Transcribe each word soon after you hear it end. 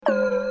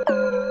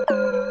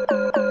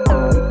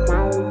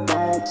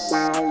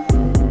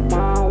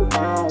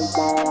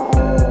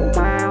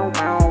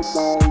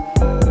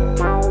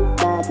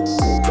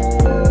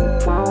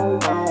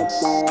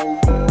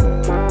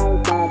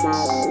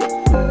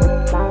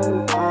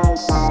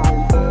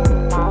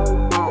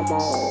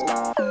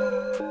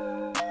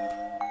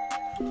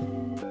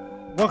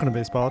Welcome to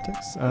Base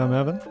Politics. I'm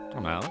Evan.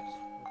 I'm Alex.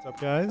 What's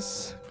up,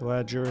 guys?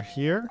 Glad you're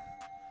here.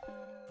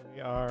 We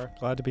are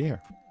glad to be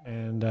here.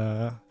 And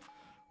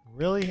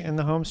really in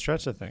the home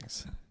stretch of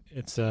things.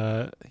 It's,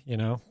 Yeah,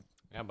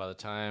 by the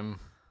time...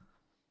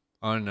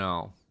 Oh,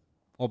 no.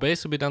 Well,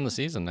 base will be done the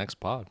season,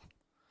 next pod.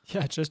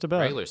 Yeah, just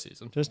about. Regular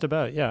season. Just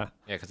about, yeah.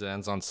 Yeah, because it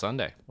ends on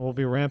Sunday. We'll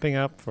be ramping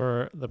up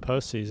for the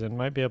postseason.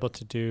 Might be able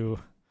to do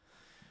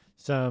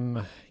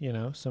some,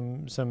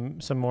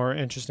 some more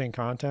interesting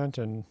content,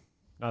 and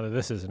not that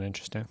this isn't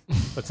interesting,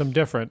 but some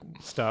different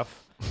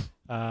stuff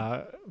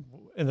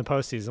in the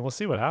postseason. We'll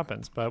see what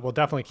happens, but we'll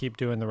definitely keep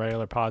doing the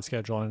regular pod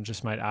schedule and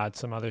just might add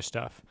some other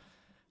stuff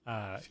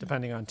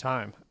depending on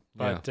time.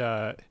 But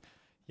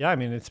I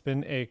mean, it's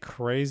been a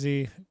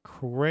crazy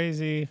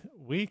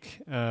week.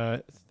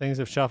 Things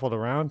have shuffled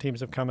around. Teams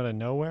have come out of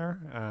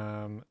nowhere,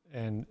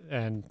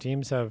 and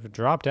teams have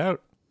dropped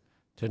out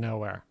to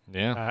nowhere.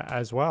 Yeah.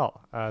 As well.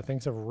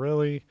 Things have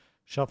really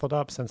shuffled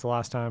up since the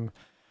last time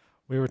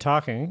we were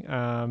talking.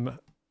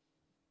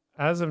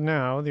 As of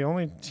now, the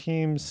only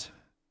teams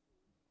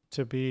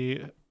to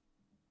be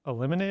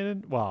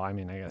eliminated, well, I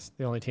mean, I guess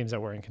the only teams that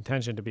were in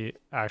contention to be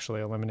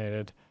actually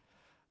eliminated,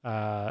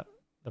 the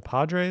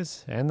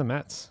Padres and the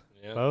Mets,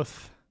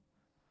 both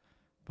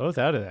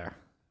out of there,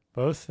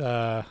 both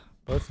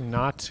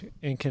not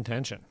in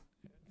contention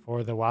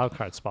for the wild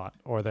card spot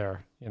or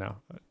their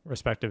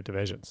respective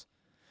divisions,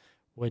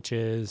 which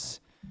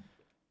is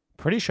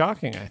pretty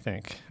shocking. I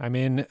think. I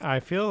mean, I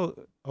feel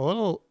a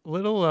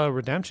little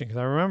redemption, because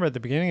I remember at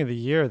the beginning of the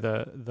year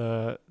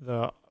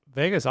the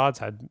Vegas odds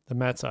had the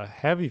Mets a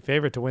heavy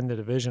favorite to win the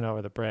division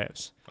over the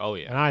Braves. Oh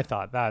yeah, and I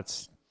thought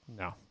that's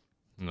not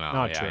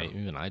true.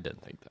 Even I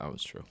didn't think that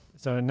was true.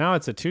 So now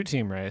it's a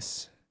 2-team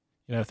race.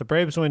 If the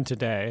Braves win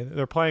today,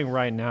 they're playing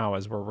right now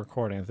as we're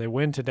recording. If they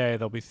win today,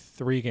 they'll be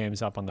 3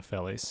 games up on the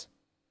Phillies.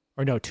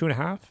 Or no, 2.5?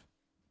 I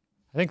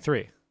think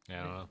 3.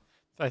 Yeah, I don't know.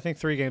 I think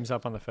 3 games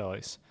up on the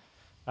Phillies.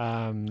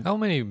 How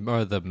many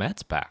are the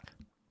Mets back?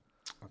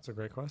 That's a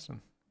great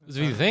question. Because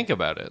if you think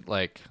about it,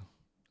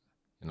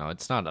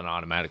 it's not an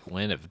automatic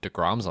win if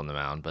DeGrom's on the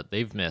mound, but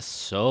they've missed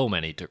so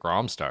many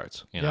DeGrom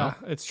starts. Yeah,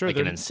 it's true. Like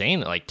an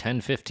insane,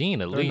 10,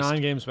 15 at they're least.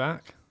 9 games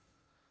back.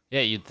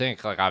 Yeah, you'd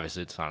think,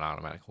 obviously it's not an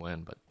automatic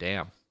win, but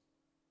damn.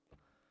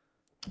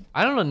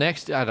 I don't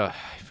know,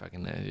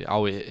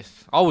 I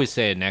always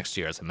say it next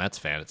year as a Mets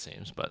fan, it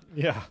seems, but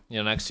yeah,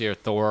 next year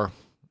Thor,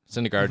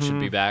 Syndergaard should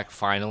be back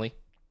finally.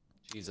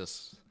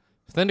 Jesus.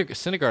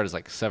 Syndergaard is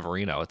like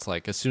Severino. It's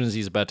like as soon as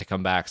he's about to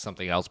come back,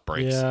 something else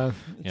breaks. Yeah,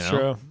 it's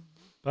true.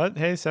 But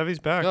hey, Sevy's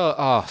back.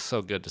 Oh,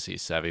 so good to see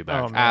Sevy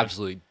back. Oh,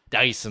 absolutely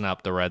dicing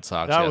up the Red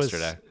Sox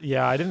yesterday.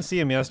 I didn't see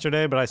him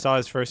yesterday, but I saw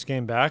his first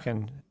game back,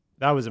 and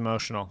that was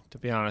emotional, to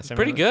be honest.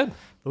 Pretty good.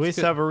 Luis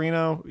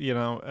Severino,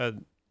 a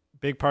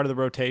big part of the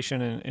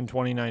rotation in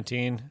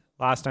 2019.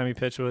 Last time he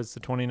pitched was the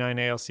 29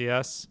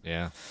 ALCS.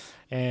 Yeah.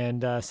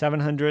 And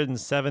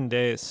 707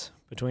 days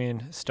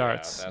between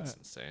starts. Yeah, that's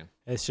insane.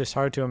 It's just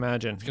hard to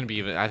imagine. I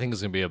think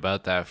it's going to be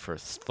about that for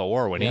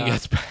Thor when he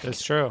gets back.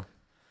 That's true.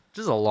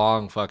 Just a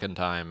long fucking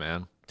time,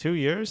 man. 2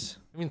 years?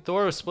 I mean,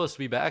 Thor was supposed to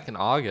be back in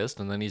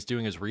August, and then he's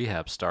doing his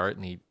rehab start,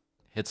 and he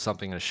hits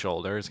something in his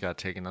shoulder. He's got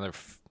to take another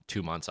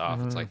 2 months off.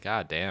 It's like,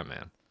 god damn,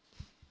 man.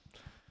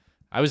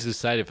 I was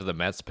excited for the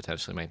Mets to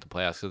potentially make the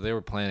playoffs because they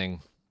were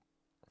planning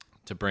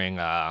to bring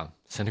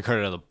Syndergaard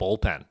out of the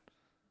bullpen,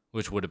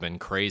 which would have been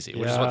crazy,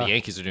 which is what the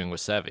Yankees are doing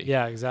with Sevy.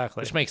 Yeah,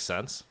 exactly. Which makes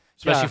sense,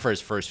 especially for his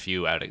first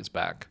few outings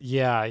back.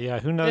 Yeah.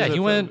 Who knows if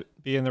he'll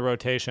be in the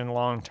rotation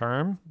long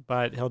term,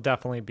 but he'll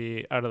definitely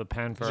be out of the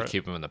pen for.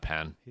 Keep him in the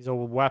pen. He's a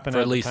weapon for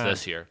at at least pen.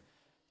 this year.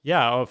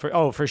 Yeah.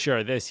 For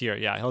sure this year.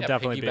 Yeah, he'll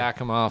definitely back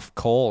him off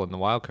Cole in the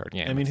wild card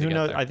game. I mean, who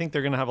knows? I think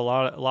they're going to have a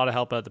lot of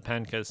help at the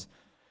pen because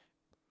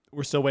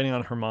we're still waiting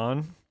on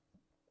Herman,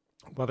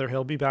 whether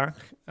he'll be back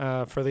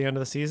for the end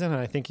of the season.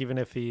 And I think even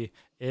if he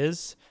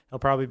is, he'll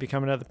probably be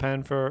coming out of the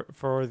pen for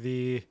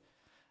the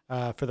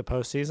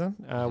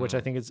postseason, which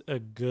I think is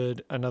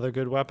another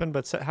good weapon.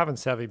 But having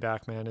Sevy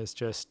back, man, is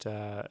just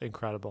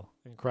incredible.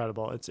 It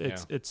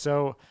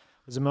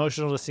was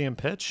emotional to see him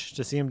pitch,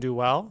 to see him do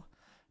well,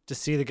 to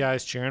see the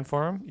guys cheering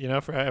for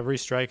him, for every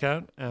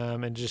strikeout,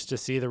 and just to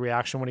see the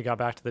reaction when he got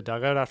back to the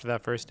dugout after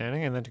that first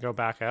inning, and then to go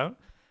back out.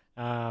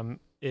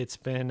 It's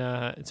been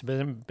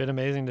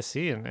amazing to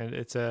see, and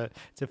it's a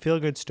feel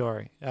good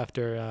story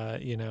after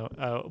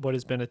what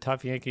has been a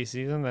tough Yankee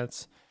season.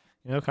 That's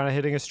kind of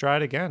hitting a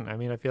stride again. I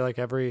mean, I feel like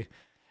every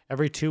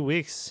 2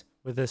 weeks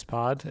with this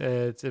pod,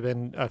 it's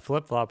been a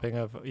flip flopping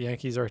of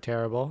Yankees are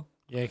terrible.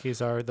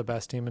 Yankees are the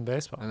best team in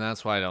baseball, and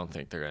that's why I don't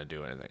think they're going to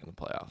do anything in the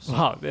playoffs.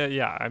 Well,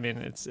 yeah, I mean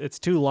it's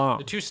too long.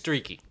 They're too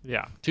streaky.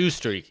 Yeah, too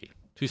streaky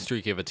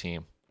of a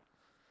team.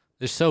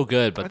 They're so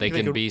good, but they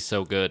can be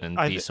so good and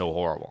be so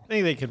horrible. I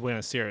think they could win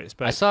a series.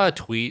 But I saw a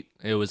tweet.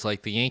 It was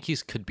like the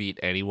Yankees could beat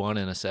anyone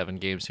in a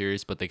 7-game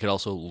series, but they could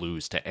also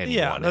lose to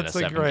anyone in a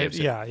 7-game series.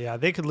 Yeah.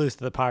 They could lose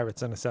to the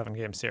Pirates in a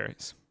 7-game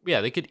series.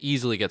 Yeah, they could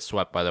easily get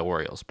swept by the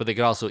Orioles, but they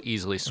could also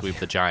easily sweep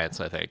the Giants,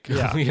 I think.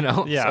 Yeah.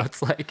 Yeah. So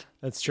it's like...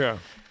 That's true.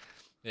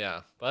 Yeah.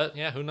 But,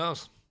 yeah, who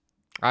knows?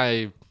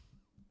 I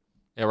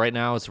Yeah, right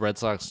now it's Red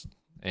Sox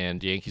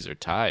and Yankees are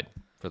tied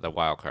for the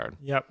wild card.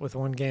 Yep, with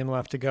one game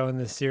left to go in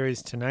this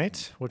series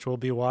tonight, which we'll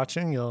be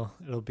watching.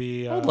 It'll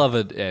be. I would love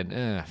it,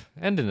 and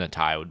ending a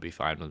tie would be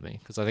fine with me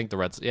because I think the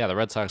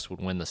Red Sox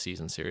would win the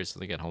season series, so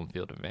they get home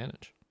field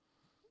advantage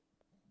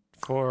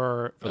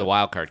for the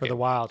wild card. For the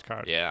wild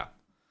card. Yeah,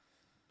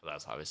 but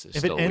that's obviously if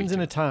still it ends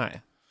in a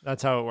tie,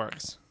 that's how it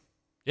works.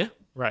 Yeah,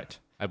 right.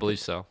 I believe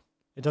so.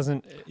 It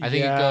doesn't. I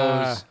think it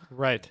goes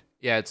right.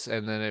 Yeah,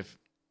 and then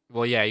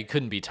you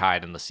couldn't be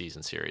tied in the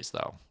season series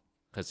though,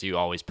 because you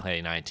always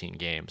play 19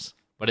 games.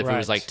 But if it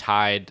was like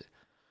tied,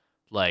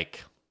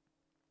 like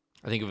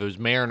I think if it was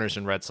Mariners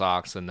and Red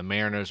Sox, and the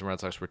Mariners and Red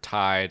Sox were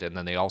tied, and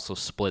then they also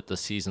split the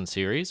season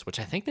series, which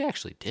I think they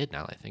actually did.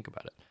 Now that I think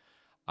about it,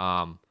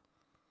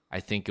 I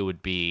think it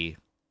would be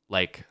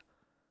like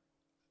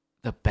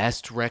the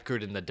best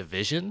record in the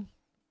division.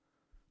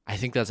 I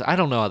think I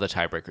don't know how the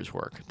tiebreakers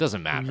work. It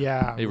doesn't matter.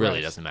 Yeah, it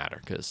really doesn't matter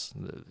because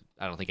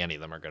I don't think any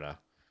of them are gonna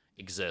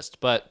exist.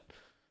 But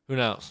who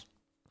knows?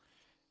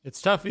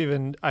 It's tough.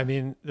 Even I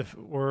mean,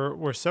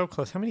 we're so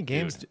close. How many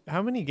games? Dude.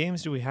 How many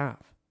games do we have?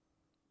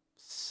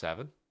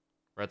 7.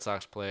 Red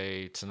Sox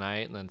play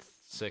tonight, and then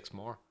 6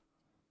 more.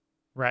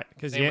 Right,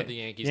 because with the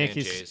Yankees and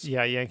Jays.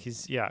 Yeah,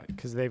 Yankees. Yeah,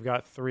 because they've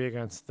got 3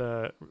 against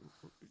the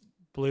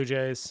Blue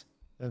Jays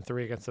and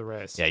 3 against the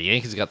Rays. Yeah,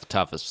 Yankees got the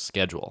toughest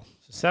schedule.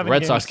 So 7 Red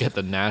games. Sox get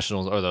the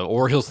Nationals or the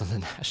Orioles and the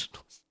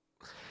Nationals.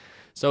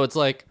 So it's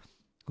like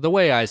the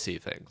way I see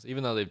things.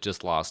 Even though they've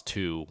just lost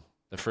the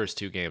first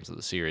 2 games of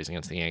the series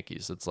against the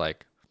Yankees, it's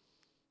like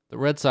the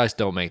Red Sox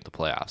don't make the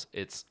playoffs.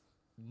 It's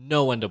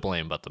no one to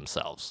blame but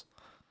themselves.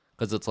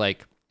 Because it's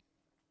like,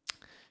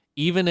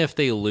 even if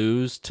they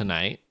lose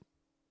tonight,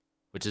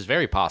 which is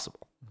very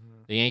possible,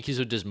 the Yankees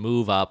would just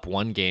move up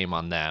 1 game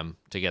on them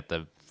to get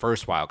the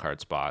first wild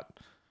card spot.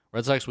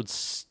 Red Sox would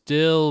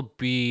still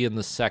be in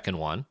the second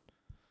one.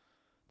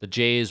 The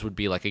Jays would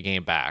be like a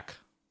game back,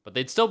 but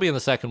they'd still be in the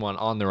second one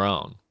on their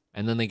own.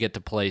 And then they get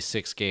to play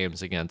 6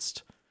 games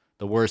against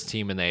the worst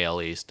team in the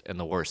AL East and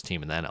the worst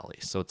team in the NL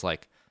East. So it's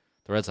like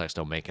the Red Sox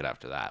don't make it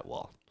after that.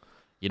 Well,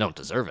 you don't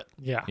deserve it.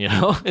 Yeah. You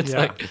know, it's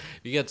like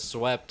if you get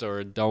swept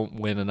or don't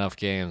win enough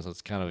games,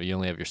 it's kind of, you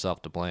only have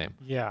yourself to blame.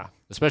 Yeah.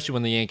 Especially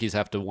when the Yankees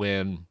have to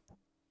win.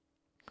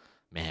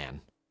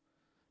 Man,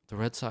 the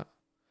Red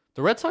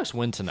Sox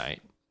win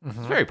tonight. It's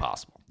very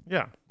possible.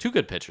 Yeah. 2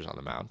 good pitchers on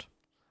the mound.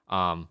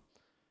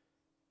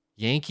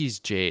 Yankees,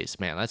 Jays,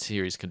 man, that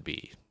series could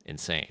be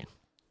insane.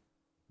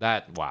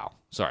 Wow.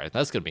 Sorry,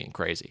 that's going to be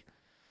crazy.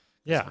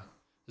 Yeah.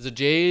 The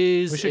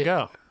Jays. We should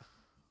go.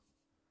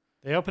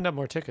 They opened up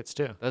more tickets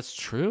too. That's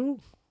true.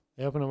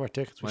 They opened up more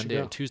tickets. We should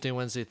go. Tuesday,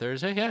 Wednesday,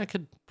 Thursday. Yeah, I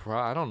could.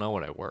 I don't know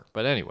what I work,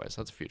 but anyways,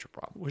 that's a future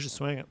problem. We should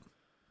swing it.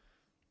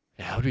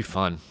 Yeah, it would be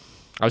fun.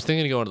 I was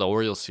thinking of going to the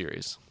Orioles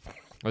series.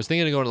 I was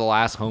thinking of going to the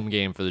last home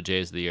game for the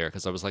Jays of the year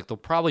because I was like, they'll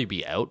probably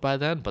be out by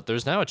then, but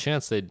there's now a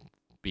chance they'd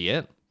be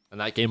in, and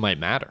that game might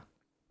matter.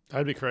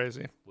 That'd be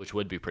crazy. Which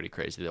would be pretty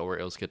crazy. The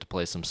Orioles get to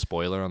play some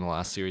spoiler on the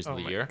last series of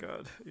the year. Oh my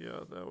god, yeah,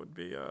 that would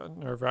be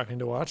nerve-wracking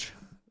to watch.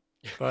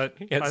 But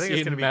I Can't think see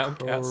it's going Mount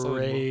to be Castle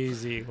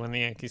crazy when the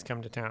Yankees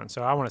come to town.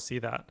 So I want to see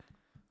that.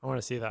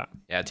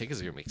 Yeah, tickets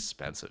are going to be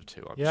expensive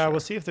too. I'm Yeah, sure. we'll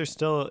see if there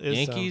still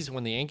is.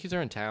 When the Yankees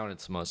are in town,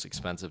 it's the most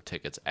expensive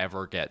tickets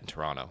ever get in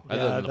Toronto, Yeah,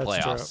 other than the that's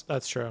playoffs. true.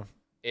 That's true.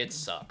 It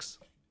sucks.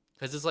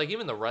 Because it's like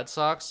even the Red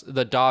Sox,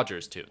 the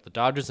Dodgers too. The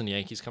Dodgers and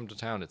Yankees come to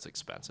town, it's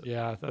expensive.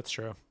 Yeah, that's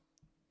true.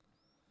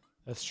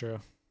 That's true.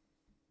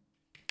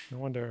 No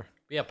wonder.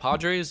 Yeah,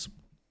 Padres.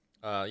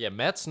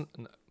 Mets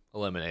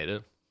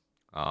eliminated.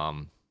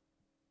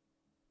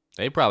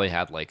 They probably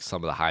had like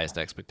some of the highest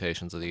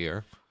expectations of the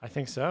year. I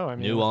think so. I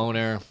mean, New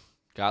owner,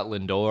 got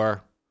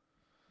Lindor.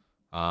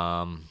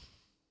 DeGrom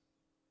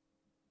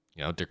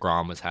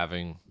was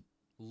having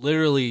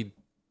literally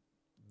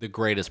the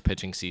greatest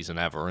pitching season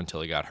ever until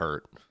he got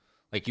hurt.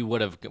 Like you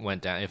would have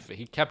went down if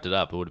he kept it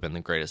up. It would have been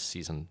the greatest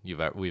season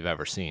we've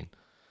ever seen.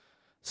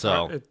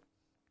 So it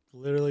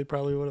literally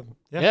probably would have.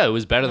 Yeah, it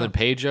was better than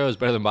Pedro. It was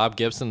better than Bob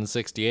Gibson in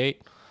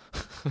 '68,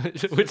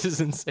 which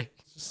is insane.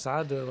 It's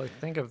sad to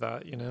think of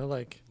that.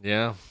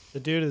 Yeah, the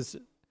dude is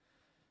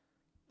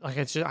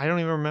it's just I don't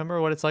even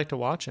remember what it's like to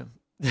watch him.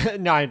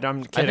 No, I'm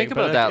kidding. I think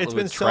about that. It's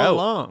with been Trout. so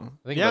long.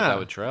 I think about that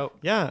with Trout.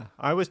 Yeah,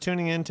 I was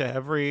tuning into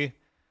every.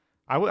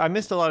 I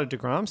missed a lot of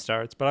DeGrom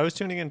starts, but I was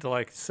tuning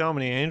into so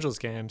many Angels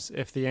games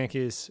if the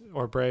Yankees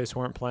or Braves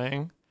weren't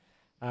playing,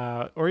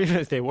 or even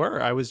if they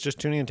were. I was just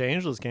tuning into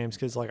Angels games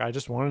because I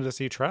just wanted to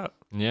see Trout.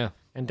 Yeah,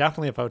 and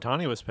definitely if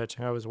Ohtani was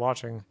pitching, I was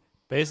watching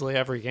basically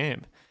every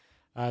game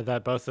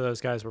that both of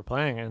those guys were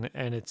playing,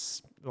 and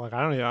it's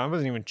I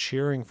wasn't even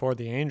cheering for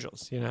the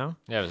Angels. Yeah,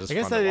 it was just I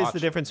guess fun that to is watch.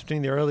 the difference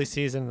between the early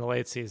season and the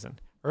late season.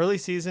 Early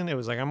season, it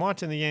was I'm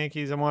watching the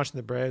Yankees, I'm watching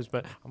the Braves,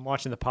 but I'm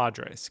watching the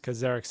Padres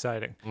because they're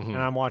exciting. And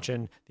I'm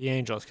watching the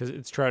Angels because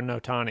it's Trout and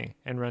Ohtani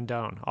and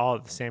Rendon all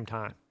at the same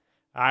time.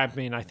 I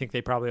mean, I think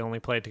they probably only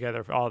played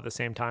together all at the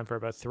same time for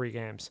about 3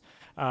 games.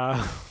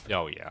 Oh,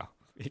 yeah.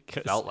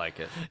 Felt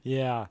like it.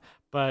 Yeah.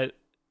 But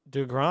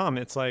DeGrom,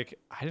 it's I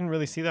didn't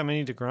really see that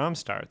many DeGrom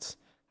starts.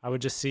 I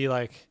would just see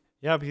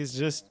he's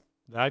just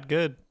that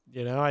good.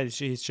 You know,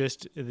 he's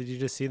just, you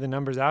just see the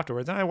numbers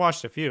afterwards. And I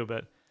watched a few,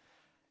 but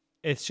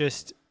it's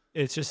just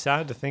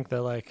sad to think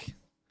that like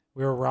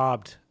we were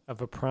robbed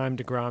of a prime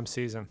DeGrom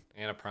season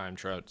and a prime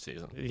Trout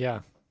season. Yeah,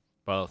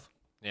 Both.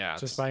 Yeah.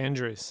 just by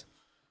injuries.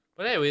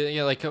 But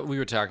hey, like we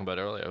were talking about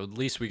earlier, at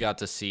least we got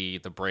to see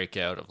the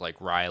breakout of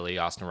like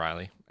Austin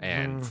Riley,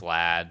 and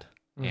Vlad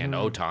and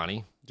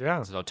Ohtani.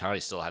 Yeah. So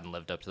Ohtani still hadn't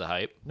lived up to the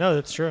hype. No,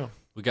 that's true.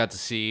 We got to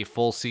see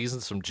full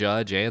seasons from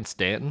Judge and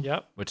Stanton.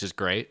 Yep. Which is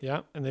great.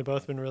 Yep. And they've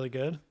both been really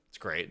good. It's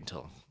great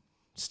until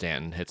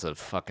Stanton hits a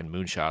fucking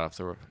moonshot off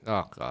the.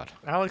 Oh God.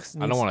 Alex.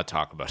 I don't want to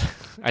talk about it.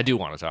 I do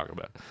want to talk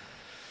about it.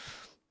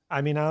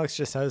 I mean, Alex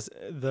just has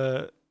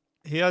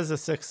he has a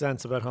sixth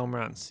sense about home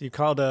runs. You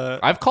called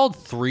I've called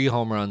 3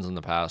 home runs in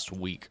the past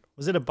week.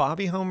 Was it a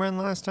Bobby home run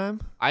last time?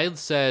 I had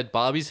said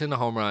Bobby's hitting a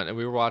home run, and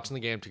we were watching the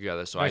game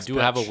together, so Next I do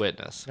pitch. have a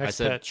witness. Next I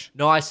said, pitch.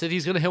 No, I said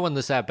he's going to hit one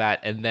this at bat,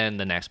 and then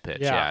the next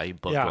pitch. Yeah. He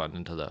booked one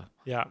into the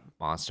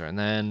monster. And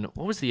then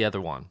what was the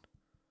other one?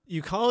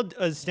 You called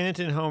a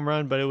Stanton home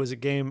run, but it was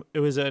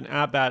an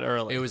at bat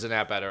early. It was an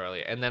at bat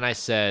early. And then I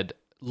said,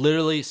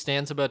 literally,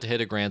 Stan's about to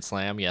hit a grand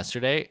slam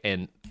yesterday,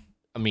 and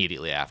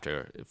immediately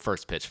after,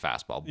 first pitch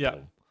fastball. Yeah.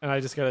 Boom. And I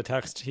just got a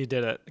text. He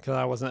did it because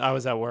I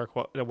was at work.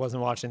 I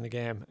wasn't watching the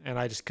game, and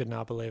I just could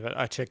not believe it.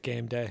 I checked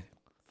game day.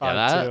 5-2. Yeah,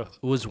 that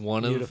was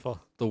one Beautiful. of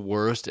the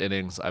worst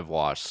innings I've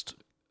watched.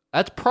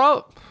 That's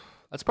probably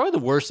the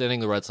worst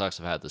inning the Red Sox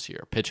have had this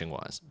year, pitching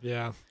wise.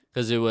 Yeah.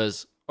 Because it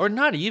was, or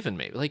not even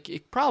maybe, like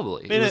it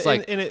probably. It In was a-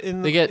 like in they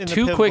the- get in the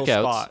 2 quick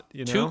pivotal outs, spot,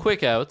 you know? 2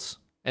 quick outs,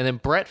 and then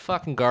Brett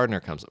fucking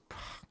Gardner comes up.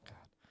 Oh, God.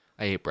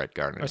 I hate Brett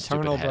Gardner. Eternal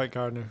stupid head. Brett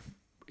Gardner.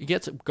 He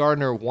gets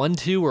Gardner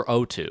 1-2 or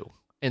 0-2,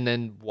 and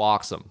then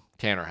walks him.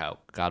 Tanner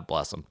Houck, God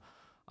bless him.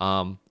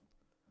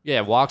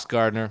 Walks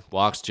Gardner,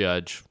 walks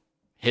Judge,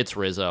 hits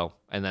Rizzo,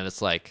 and then it's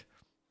like,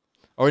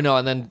 and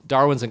then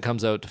Darwinson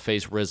comes out to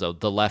face Rizzo,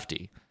 the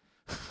lefty,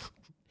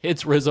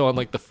 hits Rizzo on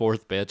like the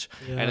 4th pitch,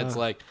 and it's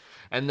like,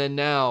 and then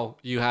now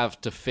you have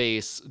to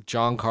face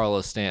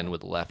Giancarlo Stanton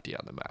with the lefty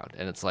on the mound,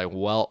 and it's like,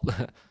 well,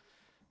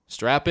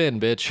 strap in,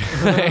 bitch,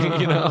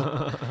 you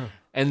know.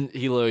 And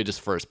he literally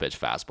just first pitch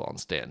fastball, and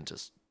Stanton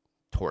just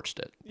torched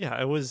it. Yeah,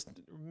 it was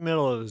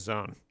middle of the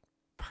zone.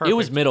 Perfect. It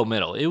was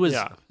middle. It was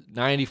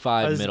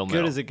 95 as middle.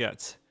 good as it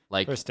gets.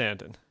 Like for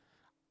Stanton.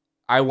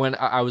 I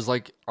was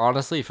like,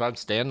 honestly, if I'm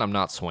Stanton, I'm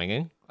not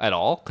swinging at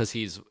all because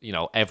he's,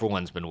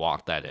 everyone's been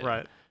walked that in.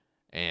 Right.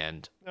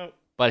 And, Nope.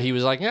 but he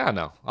was like, yeah,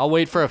 no, I'll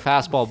wait for a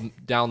fastball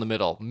down the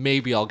middle.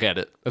 Maybe I'll get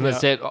it. And then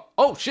Stanton,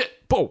 oh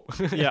shit, boom.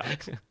 Yeah.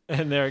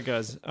 And there it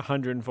goes.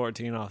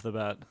 114 off the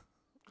bat.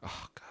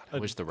 Oh God, I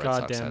wish the Red Sox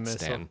goddamn had missile.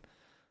 Stanton.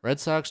 Red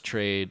Sox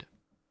trade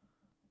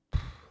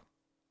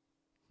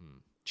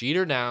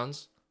Jeter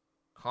Downs,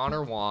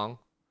 Connor Wong,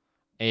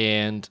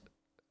 and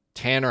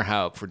Tanner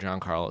Houck for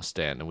Giancarlo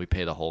Stanton, and we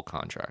pay the whole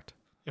contract.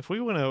 If we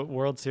win a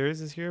World Series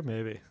this year,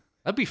 maybe.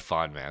 That'd be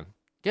fun, man.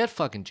 Get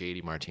fucking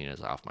JD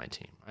Martinez off my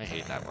team. I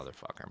hate that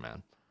motherfucker,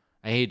 man.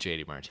 I hate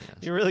JD Martinez.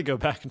 You really go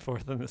back and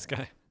forth on this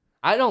guy.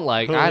 I don't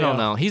Julio.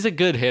 know. He's a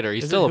good hitter.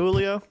 He's Is still it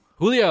Julio?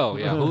 Julio,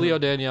 yeah, Julio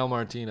Daniel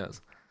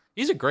Martinez.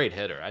 He's a great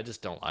hitter. I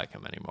just don't like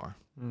him anymore.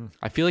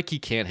 I feel like he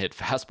can't hit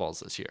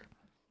fastballs this year.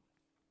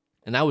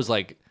 And that was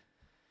like,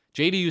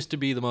 JD used to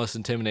be the most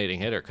intimidating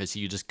hitter because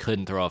you just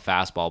couldn't throw a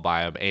fastball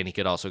by him, and he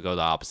could also go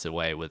the opposite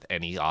way with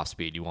any off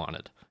speed you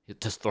wanted. You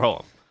just throw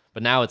him.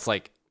 But now it's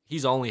like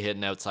he's only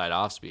hitting outside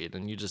off speed,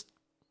 and you just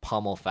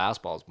pummel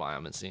fastballs by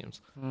him, it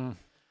seems.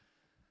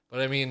 But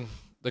I mean,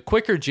 the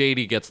quicker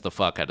JD gets the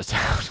fuck out of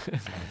town,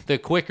 the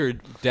quicker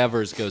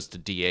Devers goes to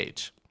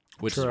DH,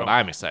 which is True. what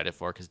I'm excited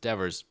for because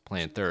Devers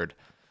playing third.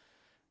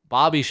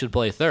 Bobby should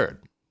play third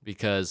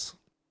because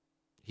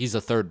he's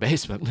a third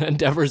baseman, and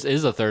Devers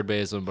is a third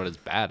baseman, but is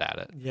bad at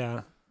it.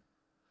 Yeah.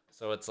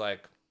 So it's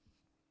like,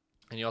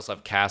 and you also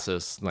have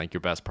Cassis, like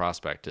your best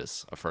prospect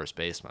is a first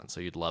baseman, so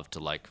you'd love to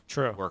like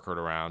True. work it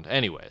around.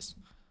 Anyways,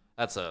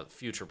 that's a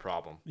future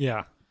problem.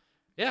 Yeah.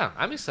 Yeah,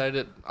 I'm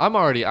excited. I'm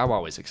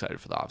always excited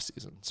for the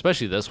offseason,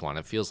 especially this one.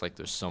 It feels like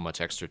there's so much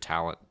extra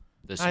talent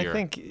this year. I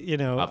think,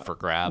 up for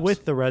grabs.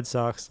 with the Red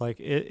Sox, like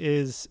it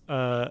is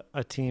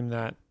a team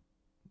that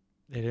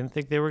they didn't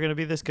think they were going to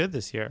be this good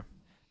this year.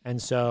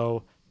 And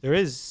so there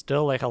is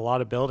still like a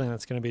lot of building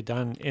that's going to be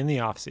done in the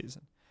offseason.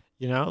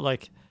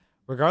 Like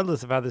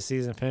regardless of how the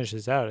season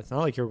finishes out, it's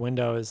not like your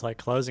window is like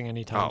closing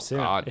anytime soon.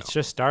 God, It's no.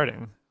 just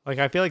starting. Like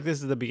I feel like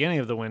this is the beginning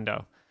of the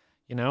window,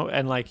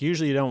 and like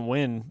usually you don't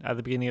win at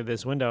the beginning of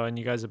this window, and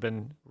you guys have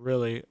been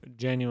really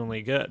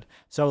genuinely good.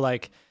 So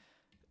like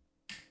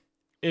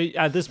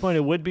at this point,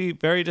 it would be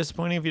very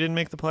disappointing if you didn't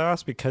make the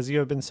playoffs because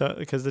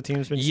the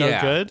team's been so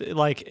Yeah. good.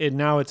 Like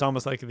now it's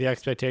almost like the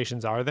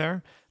expectations are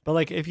there. But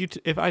like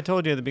if I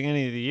told you at the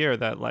beginning of the year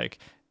that like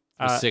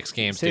With 6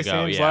 games to 6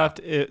 go, games yeah. left,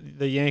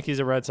 the Yankees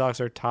and Red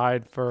Sox are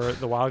tied for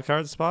the wild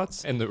card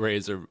spots, And the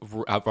Rays have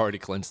already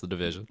clinched the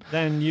division.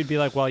 then you'd be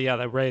like, well, yeah,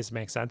 the Rays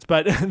make sense.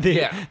 But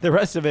Yeah. the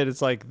rest of it,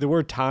 it's like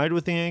we're tied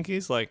with the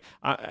Yankees. Like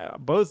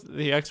both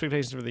the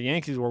expectations for the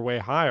Yankees were way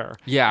higher.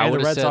 Yeah, I and the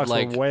would've Red said, Sox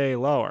like- were way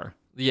lower.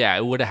 Yeah,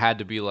 it would have had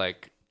to be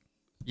like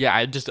Yeah,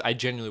 I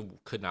genuinely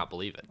could not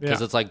believe it because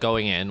Yeah. it's like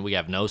going in. We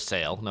have no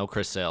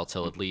Chris Sale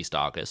till at least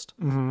August.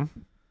 Mm-hmm.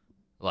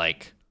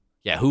 Like,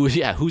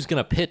 who's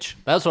gonna pitch?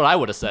 That's what I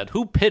would have said.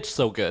 Who pitched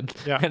so good?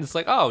 Yeah. And it's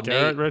like, oh,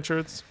 Garrett Nate.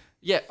 Richards.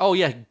 Yeah. Oh,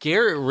 yeah.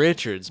 Garrett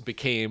Richards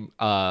became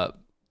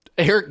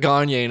Eric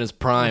Gagne in his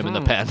prime in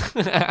the pen.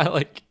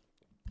 Like,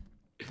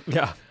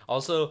 Yeah.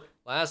 also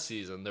last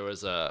season there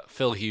was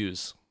Phil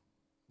Hughes,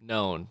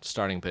 known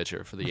starting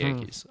pitcher for the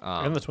Yankees,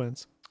 And the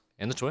Twins.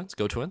 and the Twins.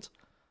 Go Twins!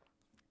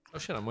 Oh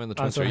shit, I'm winning the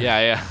Twins. sorry.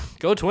 Yeah.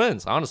 Go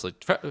Twins! Honestly,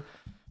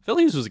 Phil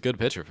Hughes was a good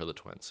pitcher for the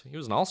Twins. He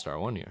was an all-star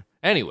one year.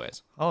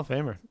 Anyways, Hall of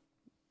Famer.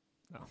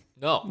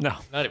 no, No.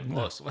 not even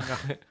close.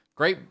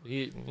 Great,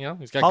 he's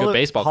got Hall good of,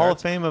 baseball Hall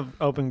cards. of Fame of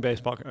opening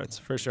baseball cards,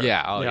 for sure.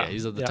 Yeah,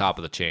 he's at the top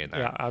of the chain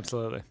there. Yeah,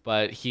 absolutely.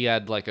 But he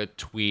had like a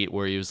tweet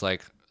where he was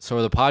like, "So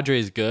are the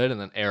Padres good?" And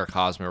then Eric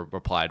Hosmer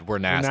replied, "We're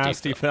nasty,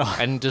 nasty, Phil."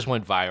 and it just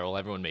went viral.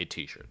 Everyone made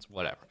T-shirts,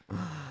 whatever.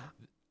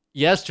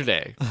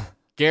 Yesterday,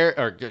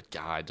 God,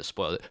 I just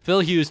spoiled it.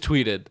 Phil Hughes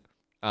tweeted,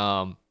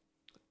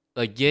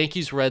 like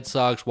Yankees Red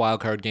Sox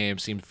wildcard game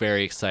seems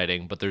very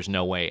exciting, but there's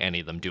no way any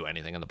of them do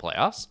anything in the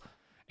playoffs.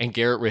 And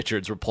Garrett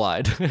Richards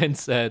replied and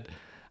said,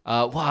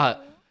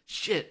 "What?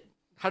 Shit.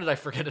 How did I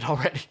forget it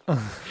already?"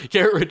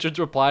 Garrett Richards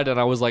replied, and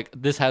I was like,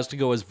 this has to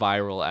go as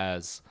viral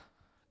as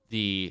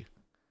the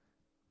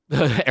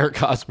Eric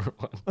Hosmer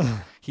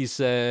one. He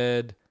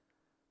said,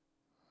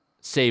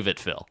 "Save it,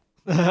 Phil.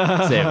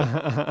 Save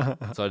it."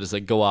 So I just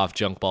like go off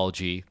Junk Ball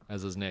G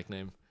as his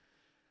nickname.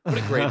 What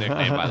a great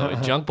nickname, by the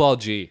way. Junk Ball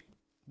G.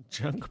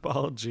 Junk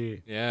Ball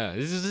G. Yeah,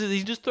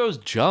 he just throws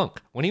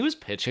junk. When he was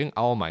pitching,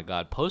 oh my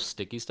God, post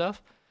sticky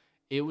stuff,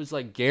 it was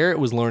like Garrett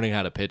was learning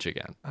how to pitch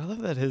again. I love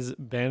that his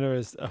banner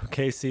is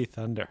OKC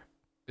Thunder.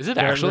 Is it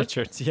Garrett actually?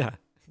 Richards, yeah.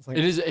 It's like,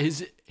 It is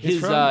his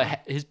from-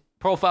 his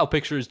profile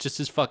picture is just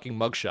his fucking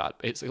mugshot,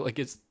 basically. Like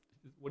it's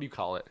what do you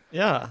call it?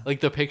 yeah, Like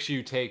the picture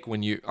you take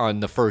when you on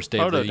the first day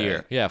Photo of the day.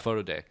 year. Yeah,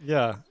 photo day.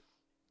 yeah.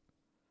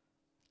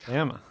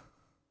 Bama.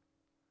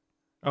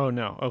 Oh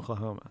no,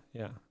 Oklahoma.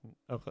 Yeah,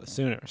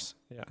 Sooners.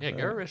 Yeah. Yeah,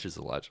 Garrett Richards is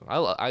a legend.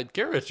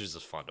 Garrett Richards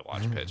is fun to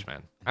watch pitch,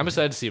 man. I'm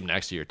excited to see him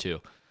next year too,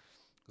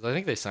 because I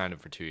think they signed him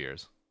for 2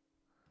 years.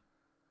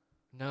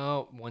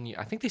 No, 1 year.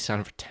 I think they signed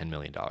him for $10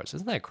 million.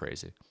 Isn't that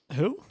crazy?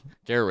 Who?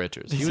 Garrett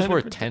Richards. They He was signed him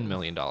worth for $10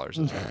 million.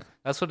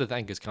 That's what I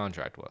think his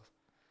contract was.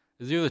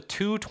 It's either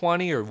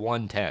 220 or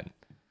 110.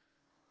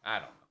 I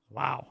don't know.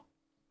 Wow.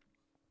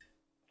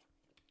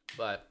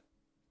 But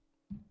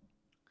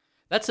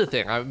that's the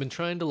thing. I've been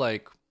trying to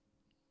like.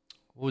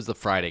 What was the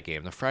Friday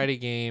game? The Friday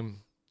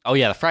game. Oh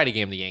yeah, the Friday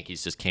game. The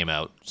Yankees just came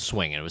out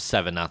swinging. It was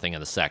 7-0 in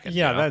the second.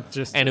 Yeah, you know? that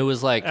just and it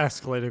was like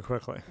escalated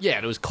quickly. yeah,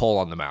 and it was Cole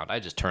on the mound. I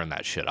just turned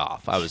that shit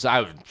off.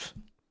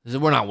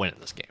 We're not winning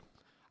this game.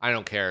 I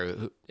don't care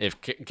if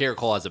Garrett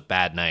Cole has a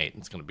bad night.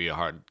 It's going to be a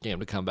hard game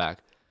to come back.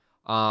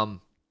 So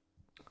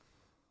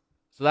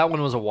that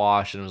one was a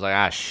wash, and it was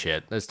like,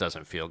 shit, this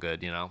doesn't feel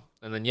good, you know?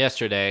 And then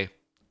yesterday,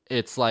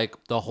 it's like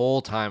the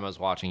whole time I was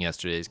watching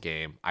yesterday's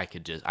game,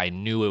 I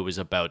knew it was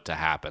about to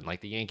happen.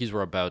 Like the Yankees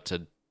were about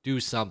to do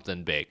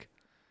something big.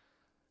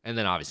 And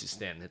then obviously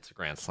Stanton hits a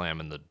grand slam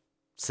in the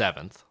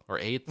 7th or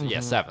 8th. Mm-hmm. Yeah,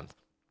 7th.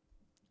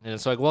 And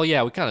it's like, well,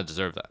 yeah, we kind of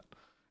deserve that.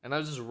 And I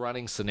was just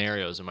running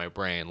scenarios in my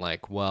brain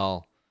like,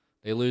 well,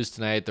 they lose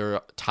tonight,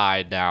 they're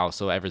tied now,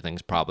 so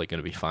everything's probably going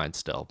to be fine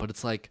still. But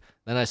it's like,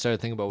 then I started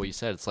thinking about what you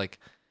said. It's like,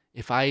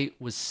 if I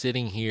was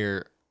sitting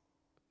here,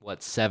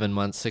 7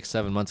 months, 6,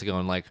 7 months ago,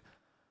 and like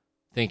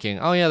thinking,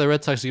 oh yeah, the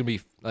Red Sox are going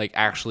to be like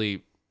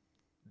actually,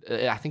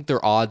 I think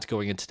their odds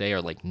going in today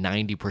are like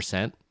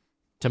 90%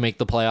 to make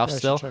the playoffs Yeah, I should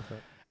still. check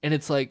that. And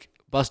it's like,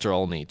 Buster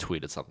Olney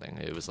tweeted something.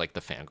 It was like the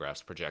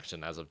Fangraphs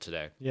projection as of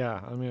today. Yeah,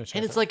 I'm gonna check.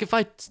 And it's like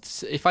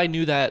if I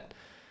knew that,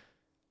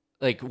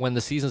 like when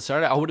the season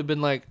started, I would have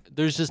been like,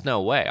 "There's just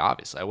no way."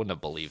 Obviously, I wouldn't have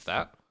believed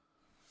that.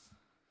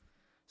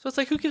 So it's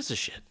like, who gives a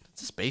shit?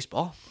 It's just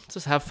baseball. Let's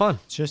just have fun.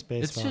 It's just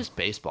baseball. It's just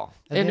baseball,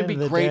 At and the it'd be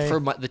end of the great day- for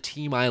the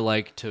team I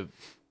like to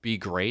be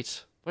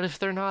great. But if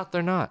they're not,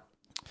 they're not.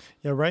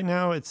 Yeah, right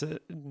now it's a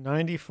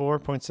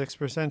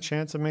 94.6%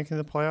 chance of making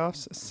the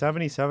playoffs,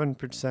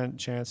 77%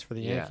 chance for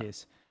the Yeah.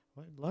 Yankees.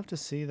 I'd love to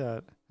see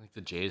that. Like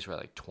the Jays were at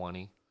like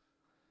 20.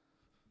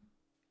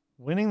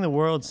 Winning the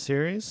World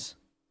Series.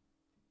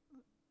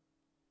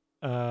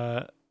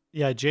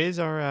 Yeah, Jays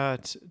are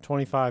at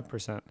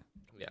 25%.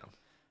 Yeah,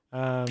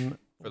 For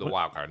for the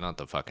wild card, not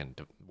the fucking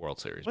World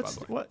Series. What's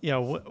by the way, what? Yeah,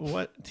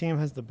 what team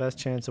has the best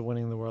chance of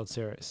winning the World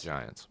Series?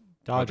 Giants.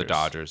 Or Dodgers. the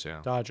Dodgers.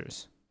 Yeah.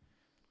 Dodgers.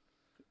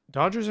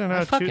 Dodgers are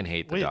now. fucking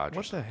hate the Wait, Dodgers.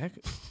 What the heck?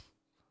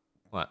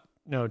 What?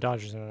 No,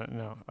 Dodgers are not.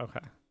 No, okay.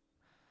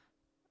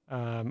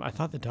 I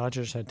thought the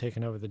Dodgers had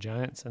taken over the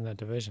Giants in that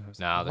division. I was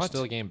No, like, they're what?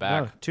 still a game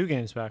back. No, 2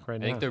 games back right I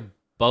now. think they're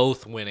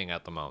both winning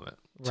at the moment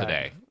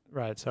today.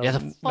 Right. So Yeah, the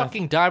nothing-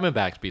 fucking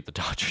Diamondbacks beat the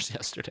Dodgers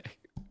yesterday.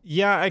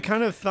 Yeah, I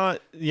kind of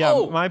thought. Yeah,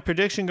 Oh! my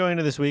prediction going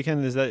into this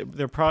weekend is that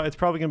it's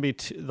probably going to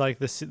be like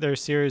their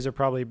series they're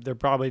probably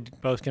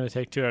both going to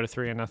take 2 out of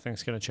 3 and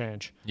nothing's going to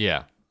change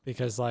Yeah.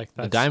 because like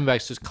that's The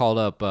Diamondbacks just called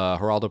up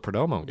Geraldo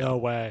Perdomo. no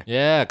way.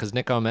 Yeah, because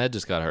Nick Ahmed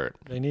just got hurt.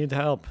 They need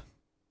help.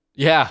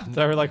 Yeah,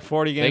 They're like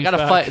 40 games they gotta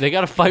back. fight. They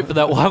gotta fight for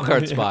that wild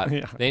card spot.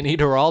 Yeah. They need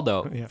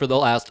Geraldo Yeah. for the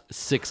last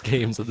 6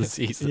 games of the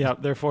season. Yeah,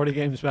 they're 40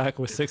 games back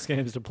with 6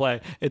 games to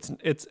play. It's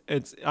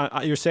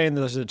you're saying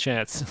there's a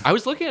chance. I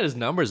was looking at his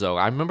numbers though.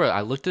 I remember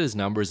I looked at his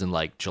numbers in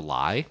like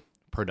July,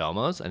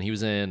 Perdomos, and he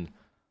was in.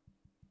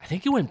 I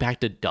think he went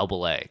back to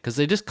AA because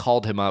they just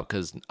called him up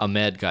because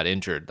Ahmed got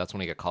injured. That's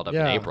when he got called up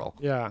in April.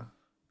 Yeah.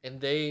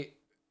 And he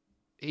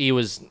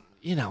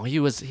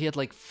had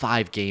like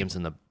 5 games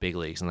in the big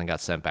leagues and then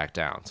got sent back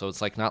down. So it's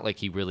like not like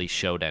he really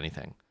showed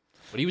anything.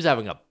 But he was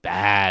having a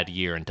bad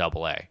year in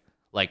AA.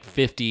 Like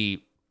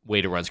 50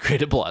 weighted runs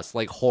created plus,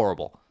 like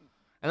horrible.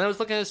 And I was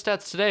looking at his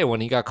stats today when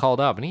he got called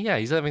up, and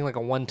he's having like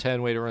a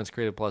 110 weighted runs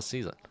created plus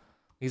season.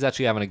 He's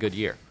actually having a good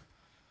year.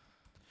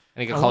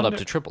 And he got called up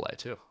to AAA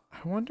too.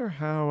 I wonder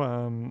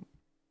how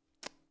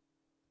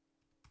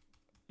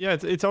yeah,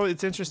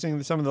 it's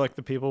interesting. Some of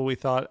the people we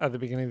thought at the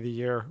beginning of the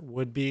year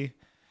would be,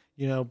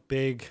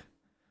 big.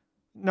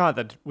 Not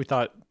that we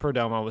thought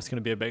Perdomo was going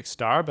to be a big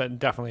star, but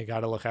definitely a guy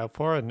to look out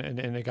for,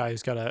 and a guy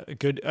who's got a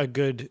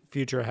good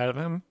future ahead of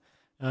him.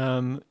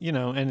 And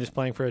is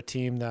playing for a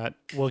team that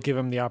will give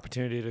him the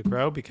opportunity to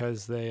grow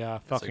because they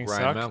fucking it's like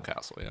Ryan suck.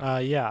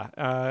 Mountcastle,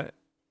 yeah.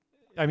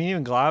 I mean,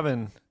 even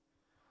Glavin,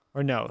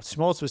 or no,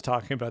 Smoltz was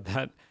talking about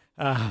that,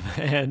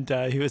 and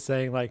he was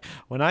saying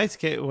when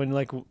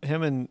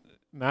him and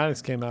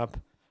Maddox came up,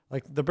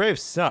 the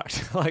Braves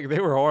sucked. They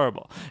were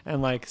horrible.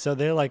 And so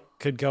they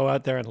could go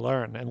out there and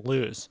learn and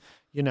lose,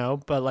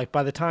 but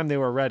by the time they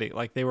were ready,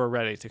 they were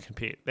ready to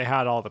compete. They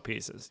had all the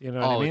pieces, you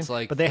know what I mean? It's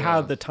but they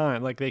had the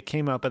time, they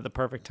came up at the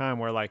perfect time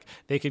where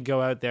they could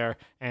go out there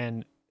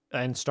and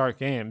start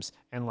games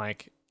and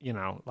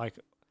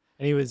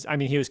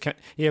and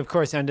he of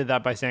course ended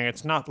that by saying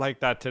it's not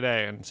like that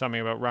today and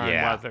something about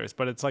Ryan Weathers,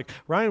 but it's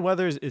Ryan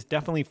Weathers is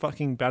definitely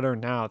fucking better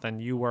now than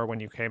you were when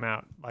you came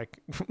out. Ryan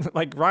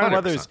 100%.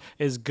 Weathers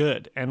is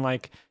good and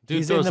Dude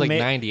he's throws in the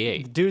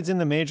 98. Dude's in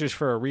the majors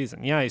for a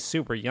reason. Yeah, he's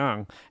super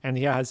young and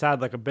he has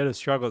had a bit of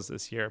struggles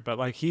this year,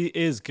 but he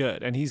is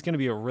good and he's going to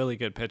be a really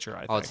good pitcher.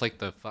 I think. Oh, it's like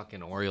the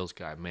fucking Orioles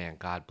guy, man.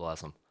 God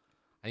bless him.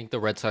 I think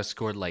the Red Sox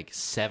scored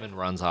 7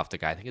 runs off the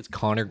guy. I think it's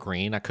Connor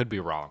Green. I could be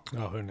wrong.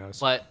 Oh, who knows?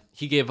 But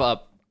he gave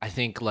up, I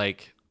think,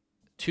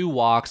 2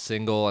 walks,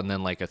 single, and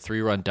then a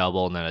 3-run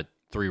double, and then a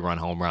 3-run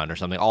home run or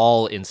something,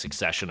 all in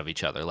succession of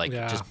each other,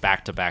 just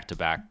back to back to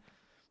back.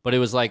 But it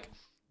was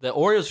the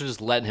Orioles were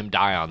just letting him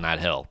die on that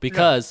hill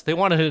because they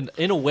wanted him,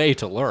 in a way,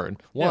 to learn.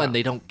 One,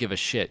 they don't give a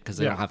shit because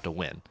they don't have to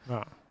win.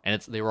 Oh.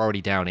 And they were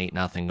already down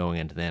 8-0 going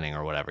into the inning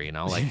or whatever,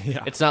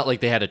 It's not like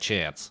they had a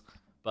chance.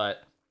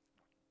 But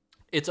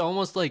it's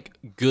almost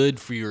good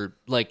for your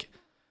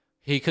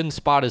he couldn't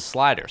spot his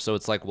slider, so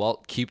it's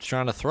keep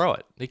trying to throw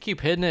it. They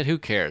keep hitting it. Who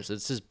cares?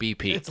 It's just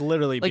BP. It's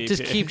literally BP.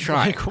 Just keep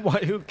trying.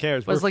 What? Who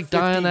cares? But it's We're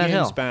dying on that 50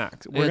 games hill.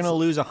 back. We're gonna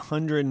lose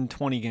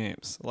 120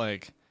 games.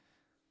 Not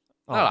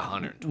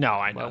 100. No,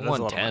 I know. But That's a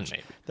little 110 much.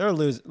 maybe. They're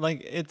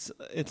losing. It's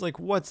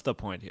what's the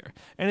point here?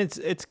 And it's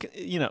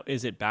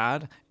is it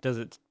bad? Does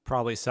it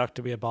probably suck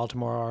to be a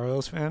Baltimore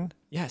Orioles fan?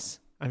 Yes,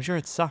 I'm sure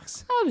it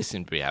sucks. Oh, they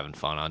seem to be having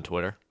fun on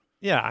Twitter.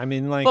 Yeah, I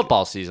mean,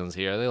 Football season's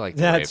here. They like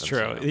the that's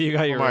Ravens, true. You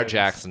got your Lamar Ravens.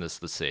 Jackson is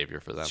the savior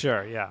for them.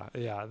 Sure, yeah.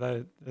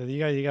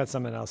 You got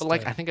something else.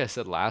 But I think I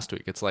said last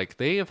week, it's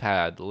they have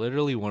had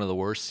literally one of the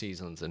worst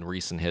seasons in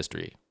recent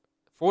history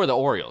for the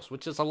Orioles,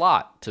 which is a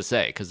lot to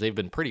say because they've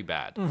been pretty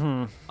bad.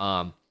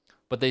 Mm-hmm.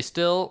 But they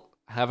still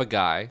have a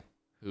guy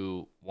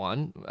who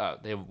won.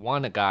 They have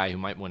a guy who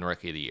might win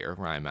Rookie of the Year,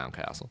 Ryan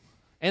Mountcastle,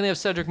 and they have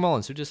Cedric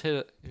Mullins who just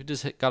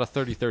got a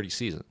 30-30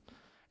 season,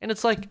 and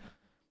it's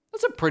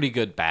that's a pretty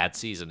good bad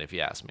season if you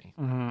ask me.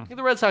 Mm-hmm. I think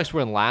the Red Sox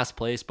were in last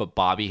place, but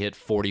Bobby hit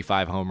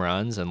 45 home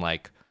runs and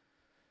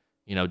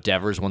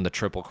Devers won the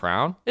Triple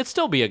Crown. It'd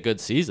still be a good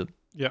season.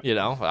 Yeah.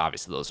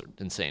 Obviously those are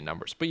insane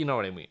numbers, but you know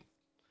what I mean.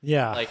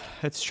 Yeah,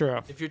 it's true.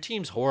 If your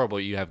team's horrible,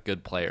 you have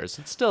good players.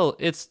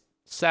 It's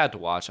sad to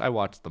watch. I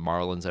watch the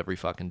Marlins every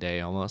fucking day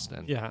almost,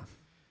 and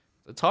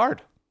it's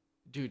hard.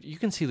 Dude, you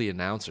can see the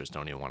announcers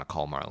don't even want to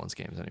call Marlins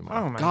games anymore.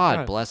 Oh my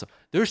God. Bless them.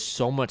 There's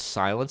so much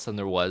silence than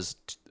there was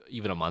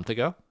even a month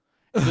ago.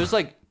 There's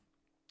I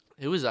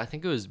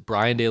think it was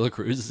Brian De La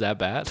Cruz is at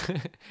bat,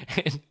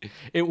 and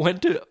it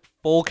went to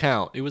full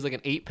count. It was an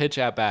 8-pitch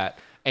at bat,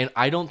 and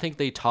I don't think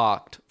they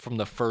talked from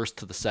the 1st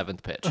to the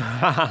 7th pitch.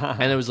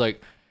 And it was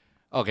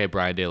okay,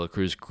 Brian De La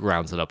Cruz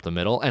grounds it up the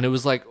middle, and it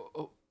was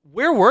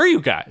where were you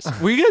guys?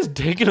 Were you guys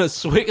taking a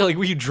swig?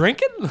 Were you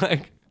drinking?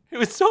 It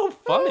was so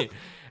funny.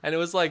 And it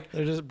was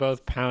they're just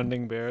both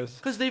pounding beers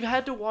because they've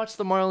had to watch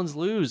the Marlins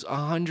lose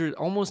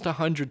almost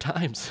 100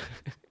 times.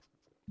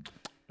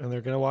 and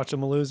they're gonna watch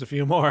them lose a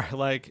few more. The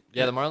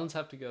Marlins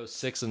have to go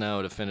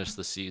 6-0 to finish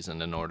the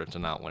season in order to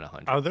not win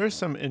 100. Oh, there's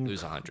some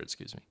lose 100.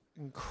 Excuse me.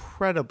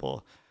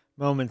 Incredible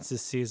moments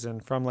this season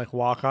from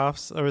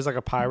walk-offs. There was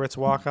a Pirates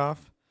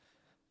walk-off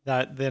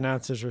that the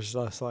announcers were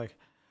just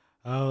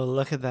oh,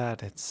 look at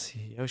that! It's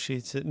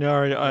Yoshi.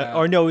 No,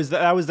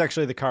 that was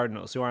actually the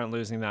Cardinals who aren't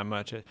losing that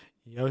much.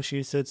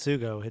 Yoshi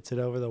Tsutsugo hits it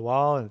over the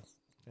wall and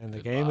and the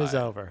game is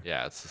Goodbye. over.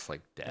 Yeah, it's just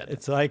like dead.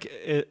 It's like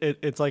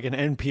it's like an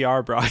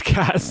NPR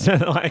broadcast,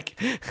 and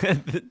like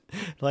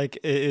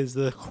it is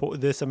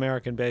this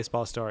American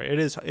baseball story. It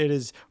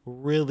is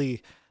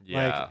really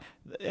Yeah.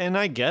 and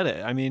I get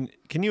it. I mean,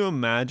 can you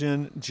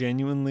imagine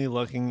genuinely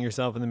looking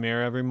yourself in the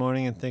mirror every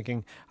morning and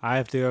thinking, I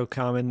have to go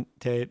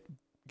commentate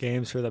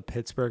games for the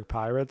Pittsburgh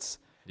Pirates,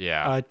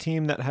 Yeah. a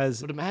team that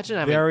has But imagine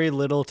having very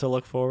little to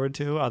look forward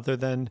to other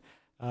than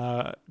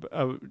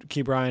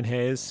Key Brian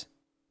Hayes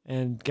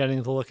and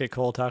getting to look at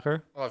Cole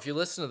Tucker. Well, if you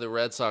listen to the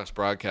Red Sox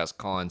broadcast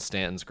calling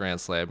Stanton's grand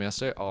slam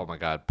yesterday, oh my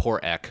God, poor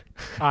Eck.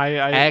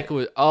 Eck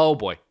was, oh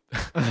boy.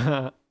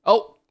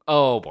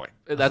 oh boy.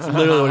 That's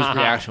literally what his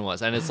reaction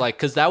was. And it's like,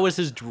 because that was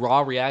his raw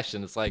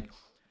reaction. It's like,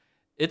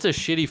 it's a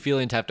shitty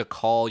feeling to have to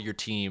call your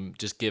team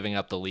just giving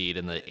up the lead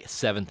in the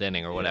 7th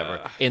inning or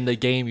whatever in the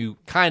game you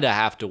kind of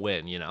have to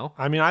win, you know?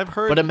 I mean, I've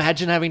heard. But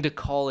imagine having to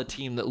call a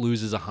team that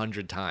loses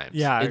 100 times.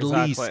 Yeah, at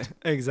exactly. least.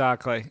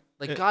 Exactly.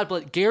 Like, God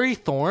bless. Gary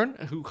Thorne,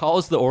 who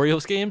calls the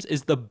Orioles games,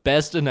 is the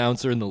best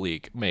announcer in the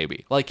league,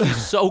 maybe. Like,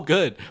 he's so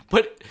good.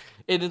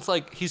 And it's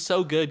like, he's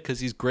so good because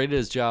he's great at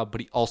his job,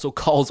 but he also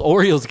calls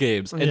Orioles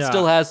games and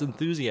still has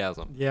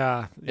enthusiasm.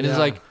 Yeah. And it's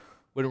like,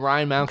 when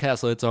Ryan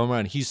Mountcastle hits a home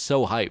run, he's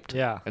so hyped.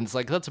 Yeah. And it's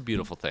like, that's a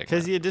beautiful thing.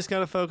 Because you just got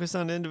to focus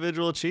on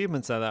individual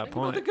achievements at that Think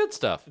about point. the good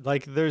stuff.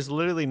 Like, there's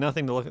literally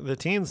nothing to look at. The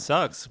team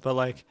sucks, but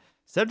like,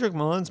 Cedric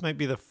Mullins might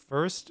be the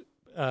first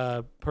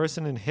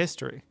person in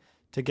history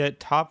to get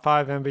top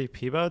 5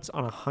 MVP votes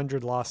on a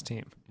 100-loss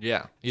team.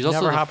 Yeah. He's Never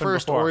also the happened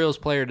first before. Orioles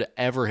player to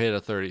ever hit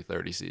a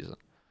 30-30 season.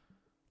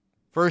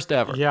 First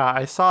ever. Yeah,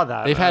 I saw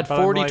that. They've had but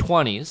I'm 40 like,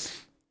 20s.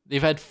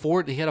 They've had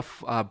he had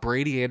a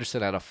Brady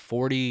Anderson had a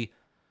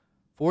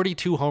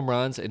 42 home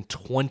runs and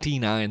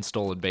 29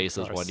 stolen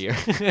bases one year.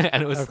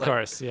 And it was Of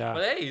course, yeah.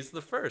 But hey, he's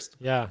the first.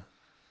 Yeah.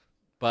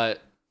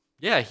 But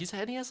yeah,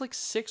 he has like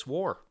 6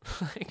 WAR.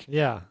 Like,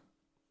 Yeah.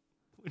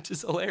 which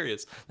is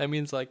hilarious. That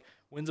means like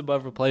wins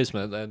above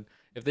replacement. And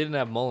if they didn't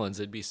have Mullins,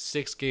 it'd be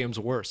 6 games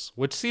worse,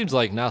 which seems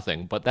like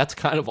nothing, but that's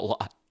kind of a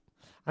lot.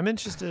 I'm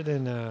interested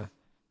in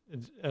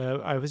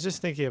I was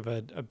just thinking of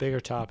a bigger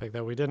topic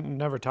that we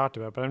never talked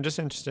about, but I'm just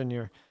interested in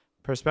your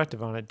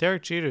perspective on it.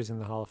 Derek Jeter's in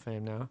the Hall of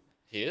Fame now.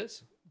 He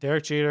is?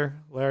 Derek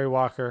Jeter, Larry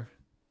Walker,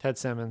 Ted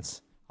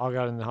Simmons, all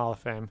got in the Hall of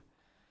Fame.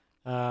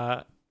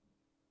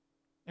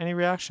 Any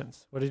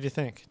reactions? What did you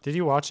think? Did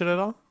you watch it at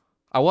all?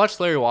 I watched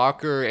Larry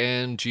Walker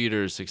and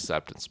Jeter's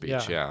acceptance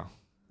speech. Yeah.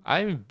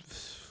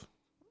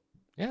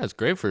 Yeah, it's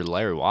great for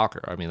Larry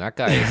Walker. I mean, that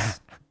guy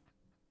is.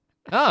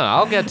 I don't know.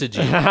 I'll get to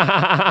Jeter.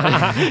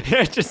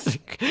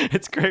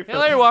 It's great. Yeah,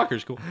 Larry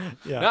Walker's cool.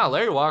 Yeah. No,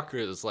 Larry Walker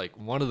is like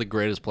one of the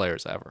greatest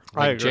players ever. I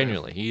Like agree.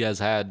 genuinely, he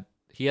had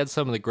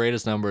some of the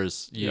greatest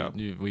numbers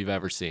we've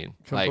ever seen.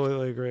 Like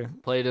Completely agree.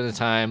 played in a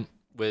time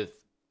with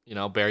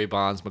Barry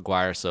Bonds,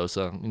 McGuire,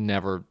 Sosa.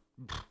 Never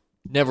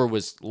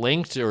was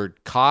linked or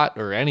caught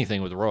or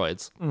anything with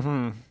roids,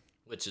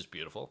 which is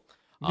beautiful.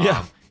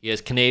 Yeah. He has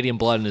Canadian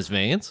blood in his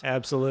veins.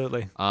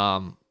 Absolutely.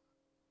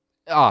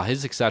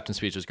 His acceptance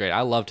speech was great.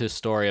 I loved his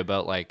story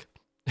about like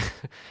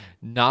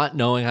not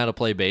knowing how to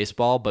play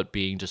baseball, but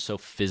being just so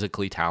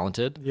physically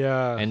talented.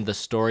 Yeah. And the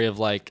story of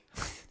like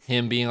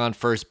him being on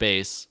first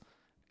base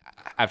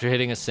after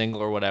hitting a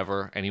single or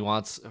whatever, and he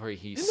in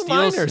steals. the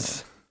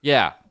minors.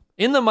 Yeah.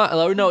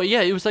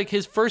 It was like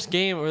his first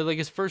game or like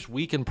his first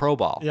week in pro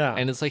ball. Yeah.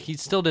 And it's like he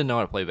still didn't know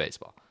how to play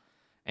baseball.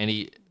 And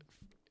he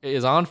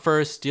is on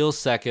first, steals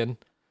second,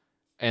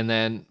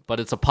 but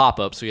it's a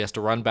pop-up, so he has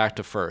to run back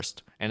to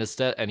first.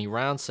 And he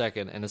rounds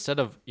second, and instead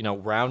of,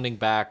 rounding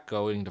back,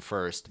 going to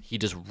first, he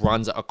just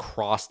runs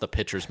across the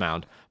pitcher's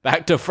mound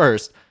back to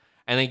first.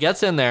 And then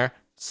gets in there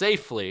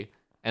safely,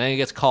 and then he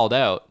gets called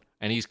out,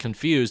 and he's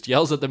confused,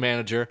 yells at the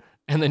manager,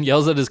 and then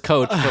yells at his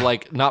coach for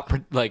not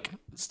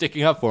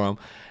sticking up for him.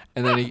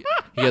 And then he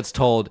gets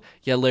told,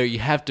 "Yeah, Larry,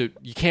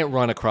 you can't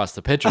run across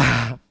the pitcher."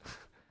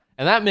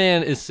 And that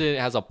man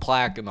has a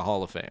plaque in the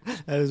Hall of Fame.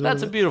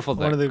 That's a beautiful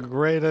thing. One of the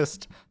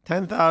greatest.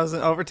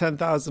 Over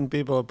 10,000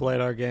 people have played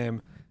our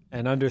game,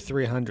 and under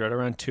 300,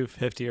 around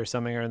 250 or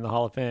something, are in the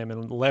Hall of Fame,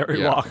 and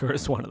Larry Walker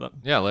is one of them.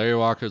 Yeah, Larry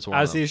Walker is one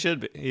of As them. he should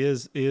be. He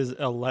is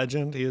a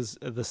legend. He is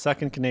the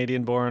second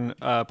Canadian-born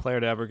player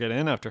to ever get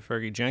in after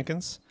Fergie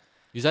Jenkins.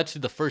 He's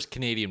actually the first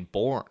Canadian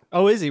born.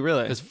 Oh, is he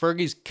really? Because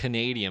Fergie's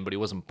Canadian, but he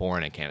wasn't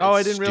born in Canada. Oh,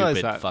 It's I didn't realize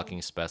stupid that.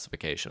 fucking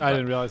specification. I but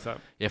didn't realize that.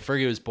 Yeah,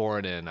 Fergie was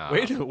born in.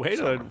 Way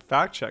to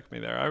fact check me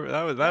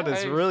there. That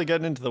is really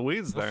getting into the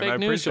weeds there. fake and I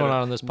news appreciate going it.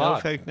 on in this No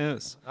pod. fake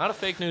news. Not a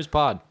fake news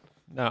pod.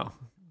 No.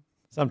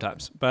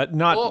 Sometimes, but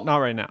not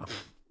right now.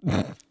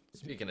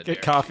 Speaking of Get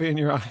Derek. coffee in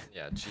your eye.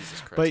 Yeah,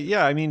 Jesus Christ. But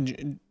yeah, I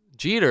mean,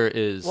 Jeter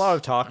is a lot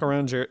of talk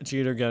around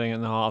Jeter getting in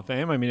the Hall of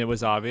Fame. I mean, it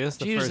was obvious.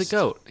 Jeter's the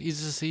GOAT.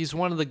 He's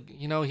one of the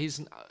he's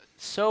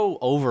so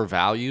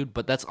overvalued,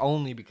 but that's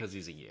only because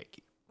he's a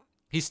Yankee.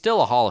 He's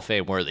still a Hall of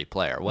Fame worthy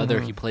player, whether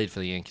he played for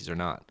the Yankees or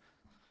not.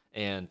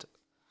 And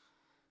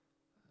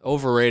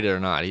overrated or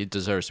not, he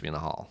deserves to be in the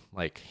Hall.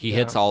 Like he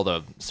hits all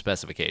the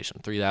specification.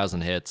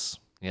 3,000 hits.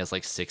 He has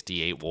like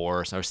 68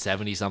 WAR or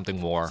 70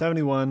 something WAR.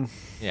 71.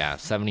 Yeah,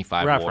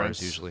 75 Reference.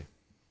 WARs usually.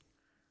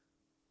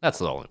 That's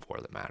the only war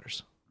that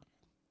matters.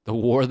 The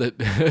war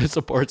that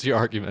supports your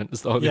argument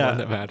is the only one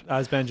that matters.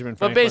 As Benjamin But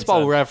Franklin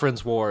Baseball said.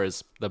 Reference war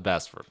is the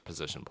best for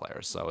position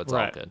players, so it's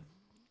all good.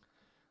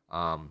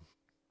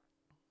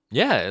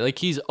 Yeah, like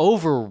he's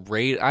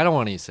overrated. I don't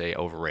want to say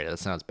overrated. That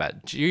sounds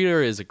bad.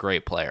 Jeter is a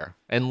great player.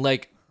 And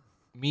like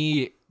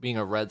me being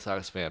a Red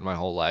Sox fan my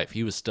whole life,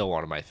 he was still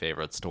one of my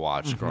favorites to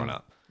watch growing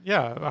up.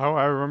 Yeah,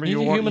 I remember He's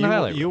you a wore, human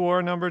highlight you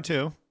wore number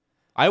 2.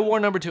 I wore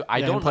number 2.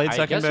 I don't played I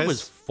second guess it base?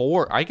 was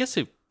 4. I guess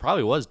it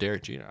probably was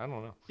Derek Jeter. I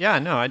don't know. Yeah,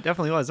 no, it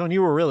definitely was. When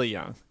you were really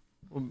young.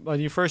 When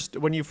you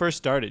first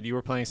started, you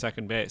were playing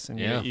second base, and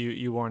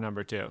you wore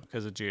number 2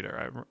 because of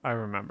Jeter. I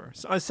remember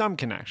some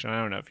connection.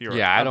 I don't know if you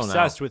were I don't know.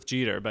 obsessed with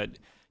Jeter, but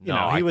you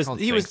know he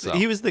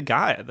was the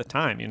guy at the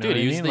time. You know, Dude, what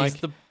I mean? he's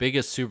the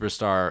biggest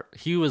superstar.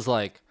 He was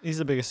like he's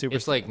the biggest superstar.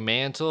 It's like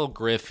Mantle,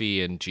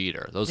 Griffey, and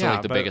Jeter. Those are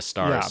like the biggest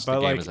stars the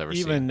game has ever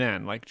seen. Even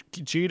then, like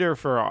Jeter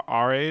for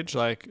our age,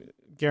 like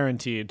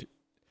guaranteed.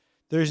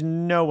 There's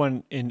no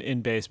one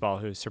in baseball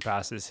who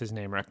surpasses his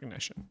name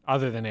recognition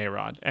other than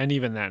A-Rod. And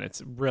even then,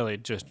 it's really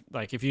just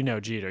like if you know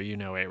Jeter, you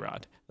know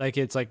A-Rod. Like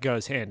it's like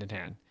goes hand in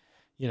hand,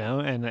 you know?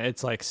 And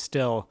it's like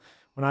still,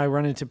 when I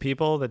run into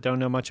people that don't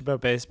know much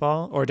about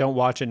baseball or don't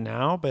watch it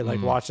now, but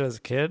like watch it as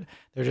a kid,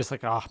 they're just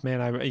like, oh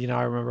man, I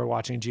remember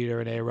watching Jeter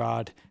and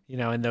A-Rod, you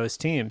know, in those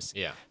teams.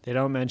 Yeah. They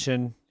don't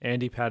mention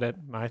Andy Pettitte,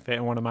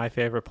 one of my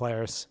favorite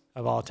players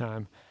of all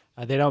time.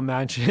 They don't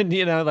mention,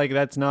 you know, like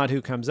that's not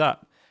who comes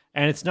up.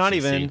 And it's not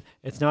even,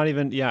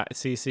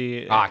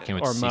 CC I can't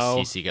wait or to see Mo.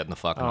 CC getting the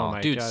fucking Oh ball. my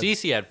Dude, God.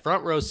 CC had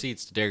front row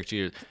seats to Derek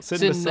Jeter,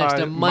 Sitting sitting next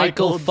to beside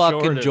Michael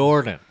fucking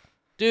Jordan.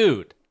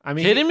 Dude, I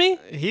mean, kidding me?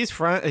 He's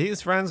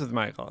friends with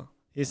Michael.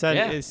 He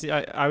said,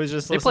 Yeah. I was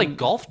just They play listening.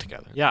 golf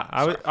together.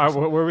 Yeah,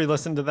 were we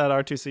listening to that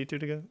R2C2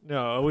 together?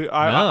 No,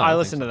 I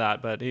listened to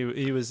that, but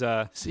he was.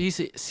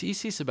 CC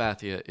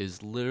Sabathia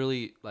is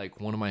literally like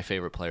one of my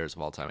favorite players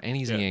of all time, and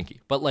he's a Yeah. Yankee.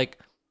 But like,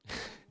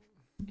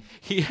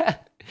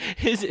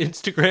 his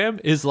Instagram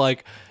is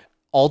like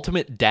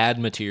ultimate dad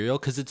material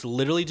because it's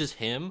literally just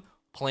him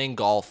playing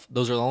golf.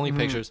 Those are the only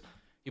pictures.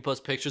 He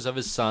posts pictures of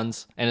his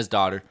sons and his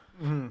daughter,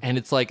 and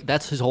it's like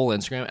that's his whole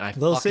Instagram, and I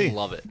fucking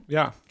love it.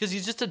 Yeah, Because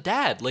he's just a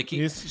dad. Like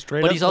He's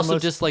straight but up he's the also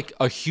most- just like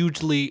a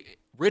hugely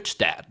rich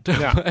dad.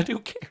 Yeah. And who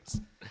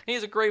cares?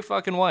 He's a great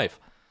fucking wife.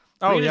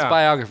 Oh, Read his yeah.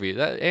 biography.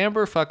 That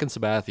Amber fucking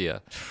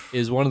Sabathia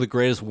is one of the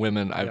greatest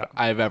women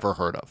I've ever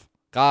heard of.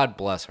 God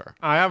bless her.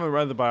 I haven't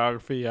read the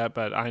biography yet,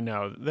 but I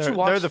know they're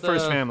watch the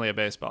first the- family of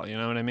baseball. You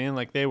know what I mean?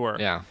 Like they were.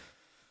 Yeah.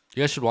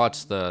 You guys should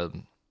watch the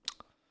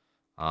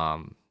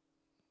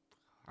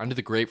Under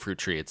the Grapefruit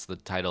Tree. It's the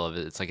title of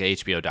it. It's like an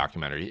HBO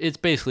documentary. It's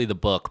basically the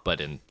book, but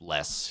in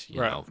less,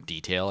 you know,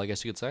 detail, I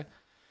guess you could say.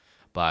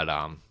 But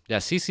yeah,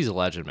 CC's a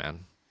legend,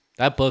 man.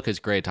 That book is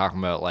great, talking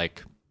about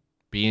like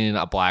being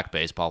a black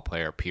baseball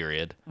player,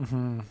 period.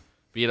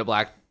 Being a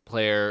black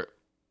player,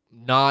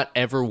 not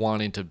ever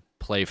wanting to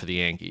play for the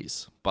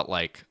Yankees, but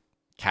like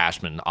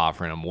Cashman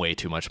offering him way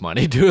too much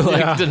money to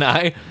like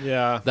deny.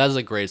 Yeah. That's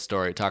a great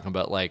story, talking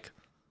about like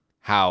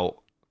how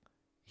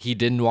he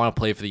didn't want to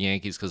play for the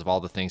Yankees because of all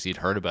the things he'd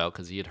heard about,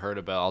 because he had heard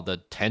about all the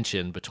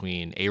tension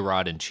between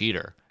A-Rod and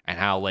Jeter, and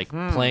how like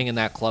playing in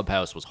that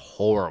clubhouse was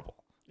horrible.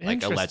 Like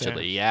Interesting.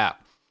 allegedly, yeah.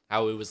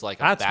 How it was like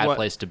a bad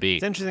place to be.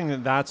 It's interesting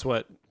that that's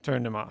what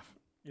turned him off.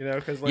 You know,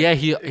 because like, Yeah, it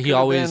he could have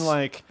always been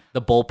like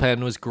the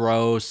bullpen was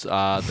gross.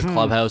 The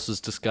clubhouse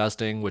was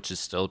disgusting, which is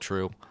still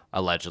true,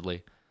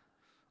 allegedly.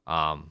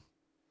 But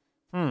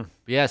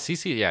yeah,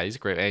 CC, yeah, he's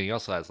great. And he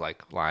also has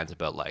like lines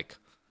about like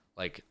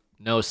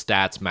no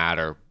stats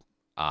matter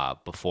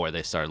before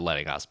they started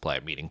letting us play,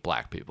 meaning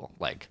black people.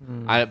 Like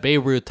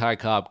Babe Ruth, Ty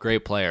Cobb,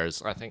 great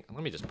players. I think.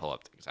 Let me just pull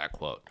up the exact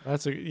quote.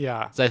 that's a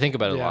yeah. So I think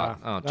about it a Yeah, lot.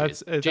 Oh,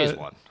 that's- Jay's that-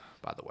 one,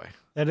 by the way.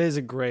 That is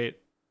a great.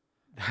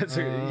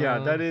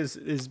 That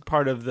is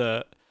part of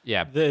the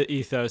Yeah,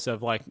 ethos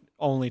of like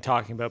only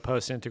talking about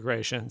post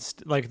integration,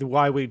 like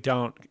why we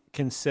don't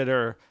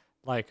consider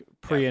like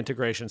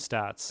pre-integration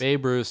stats.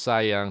 Babe Ruth,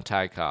 Cy Young,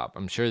 Ty Cobb.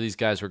 I'm sure these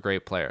guys were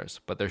great players,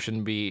 but there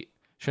shouldn't be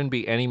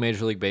any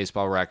Major League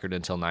Baseball record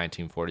until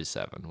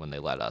 1947 when they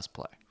let us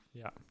play.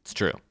 Yeah, It's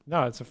true.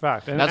 no, it's a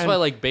fact. And That's why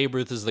like Babe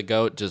Ruth is the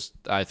GOAT. Just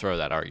I throw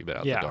that argument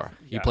out the Yeah, door.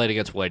 He yeah. played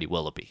against Whitey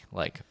Willoughby.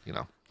 Like, you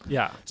know,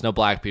 yeah, there's no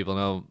black people,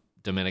 no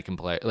Dominican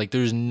play. Like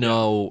there's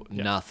no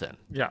nothing.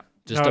 yeah,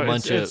 Just No, a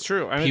bunch it's of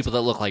true. And people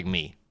that look like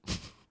me.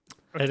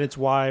 And it's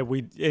why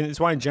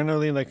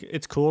generally like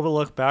it's cool to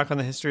look back on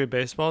the history of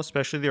baseball,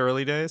 especially the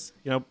early days.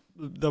 You know,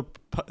 the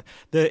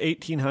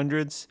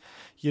 1800s.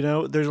 You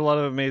know, there's a lot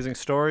of amazing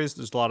stories.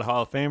 There's a lot of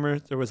Hall of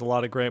Famers. There was a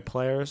lot of great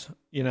players.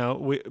 You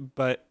know,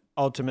 but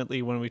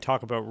ultimately when we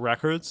talk about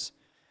records,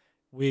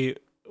 we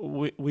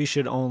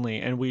should only,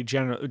 and we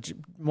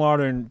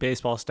modern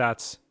baseball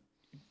stats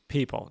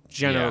people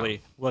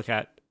generally look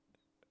at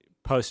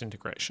post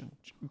integration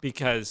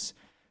because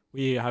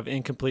we have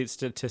incomplete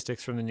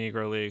statistics from the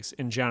Negro Leagues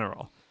in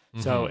general.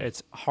 So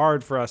it's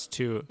hard for us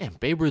to. Man,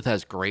 Babe Ruth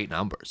has great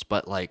numbers,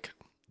 but like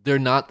they're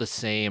not the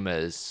same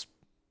as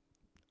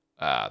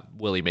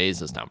Willie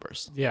Mays'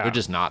 numbers. Yeah. They're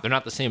just not. They're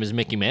not the same as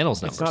Mickey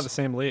Mantle's numbers. It's not the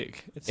same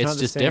league. It's not the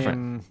just same,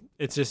 different.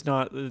 It's just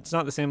not. It's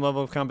not the same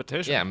level of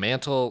competition. Yeah,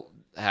 Mantle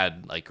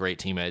had like great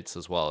teammates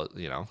as well.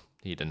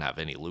 He didn't have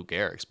any Lou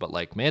Gehrig's, but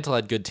like Mantle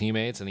had good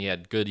teammates and he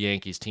had good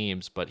Yankees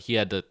teams. But he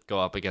had to go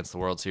up against the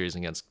World Series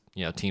against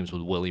teams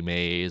with Willie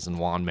Mays and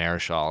Juan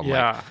Marichal. And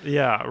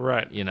yeah,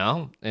 right.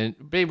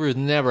 And Babe Ruth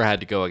never had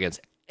to go against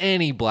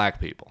any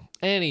black people,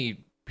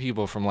 any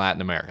people from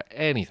Latin America,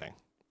 anything.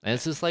 And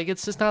it's just like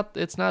it's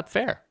not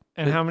fair.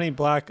 And how many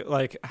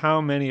how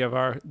many of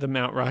the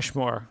Mount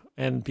Rushmore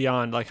and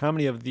beyond, like how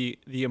many of the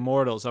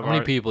immortals of How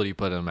many people do you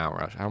put in Mount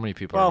Rush? How many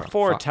people? Well, are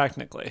 4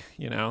 technically,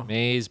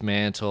 Mays,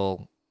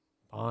 Mantle,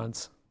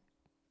 Bonds,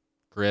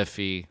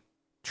 Griffey,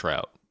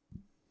 Trout,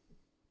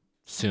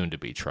 soon to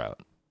be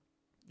Trout,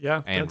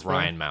 yeah, and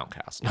Ryan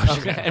Mountcastle,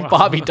 and well,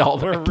 Bobby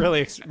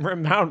Dahlberg. We're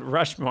Mount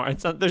Rushmore.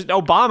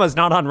 Obama's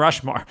not on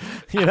Rushmore,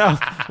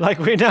 like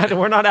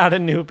we're not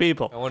adding new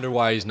people. I wonder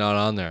why he's not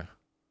on there.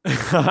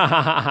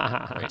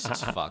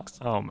 Racist fucks.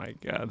 Oh my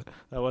God,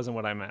 that wasn't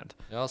what I meant.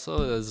 It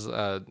also is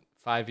a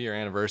 5-year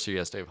anniversary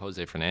yesterday of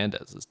Jose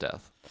Fernandez's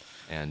death,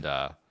 and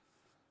I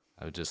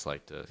would just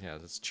like to,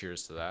 let's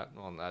cheers to that.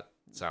 Well, that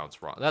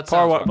sounds wrong. Let's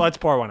pour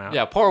one out.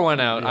 Yeah, pour one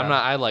out. Yeah.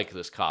 I like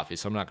this coffee,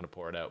 so I'm not going to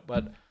pour it out.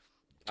 But,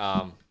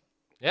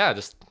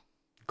 just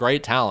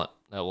great talent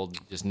that we'll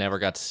just never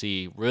got to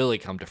see really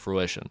come to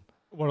fruition.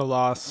 What a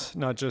loss,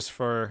 not just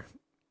for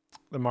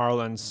the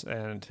Marlins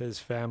and his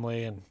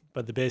family,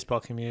 but the baseball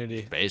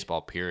community.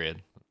 Baseball,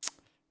 period.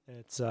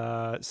 It's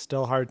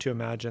still hard to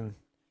imagine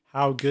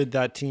how good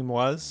that team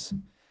was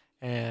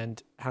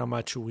and how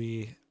much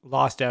we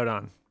lost out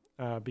on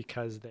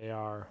because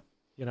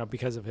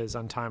because of his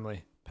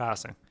untimely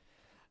passing.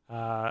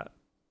 That's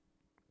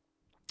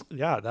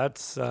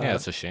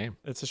it's a shame.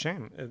 It's a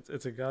shame.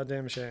 It's a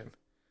goddamn shame.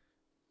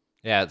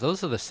 Yeah,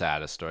 those are the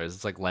saddest stories.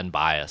 It's like Len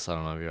Bias. I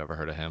don't know if you've ever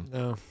heard of him.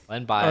 No.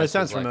 Len Bias. It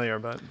sounds familiar,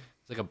 but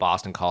he's like a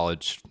Boston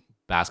College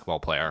basketball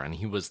player, and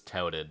he was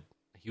touted.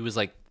 He was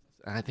like,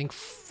 I think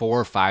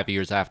 4 or 5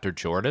 years after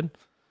Jordan,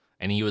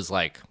 and he was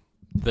like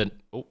the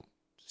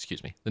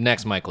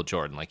next Michael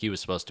Jordan. Like he was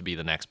supposed to be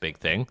the next big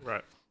thing.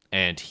 Right.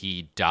 And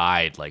he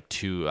died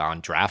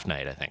on draft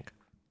night, I think.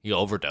 He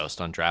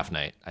overdosed on draft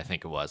night, I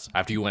think it was.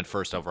 After you went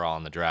first overall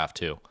in the draft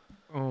too.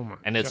 Oh my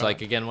And it's God.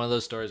 like, again, one of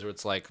those stories where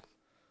it's like,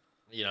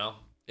 he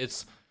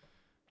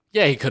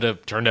could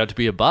have turned out to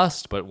be a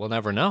bust, but we'll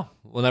never know.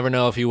 We'll never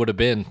know if he would have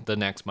been the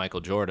next Michael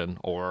Jordan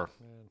or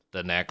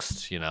the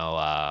next,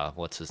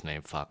 what's his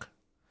name? Fuck.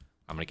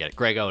 I'm going to get it.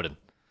 Greg Oden.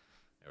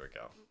 There we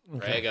go.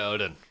 Okay. Greg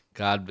Oden.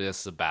 God,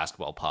 this is a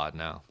basketball pod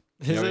now.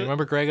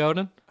 Remember Greg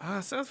Oden?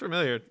 Sounds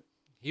familiar.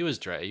 He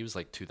was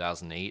like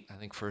 2008, I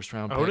think, first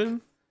round pick.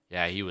 Oden?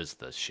 Yeah, he was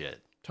the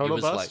shit. Total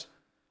he was bust?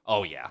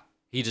 Oh, yeah.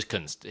 He just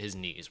couldn't, his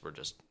knees were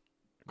just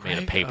made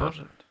of paper.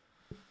 Oden.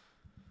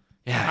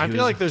 Yeah, I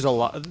feel like there's a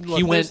lot. Look,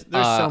 he went.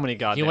 There's so many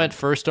goddamn. He went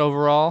first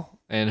overall,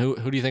 and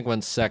who do you think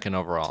went second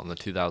overall in the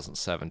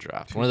 2007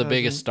 draft? One of the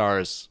biggest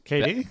stars.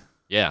 KD?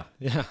 Yeah.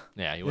 Yeah.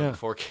 He went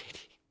before KD.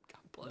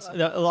 God bless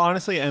him.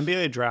 Honestly,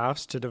 NBA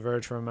drafts, to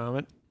diverge for a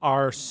moment,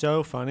 are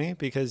so funny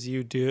because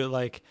you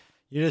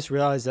just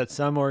realize that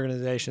some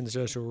organizations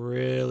just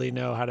really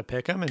know how to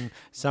pick them, and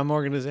some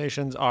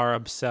organizations are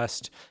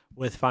obsessed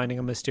with finding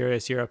a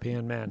mysterious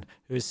European man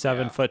who's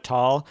 7 foot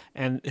tall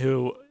and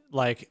who.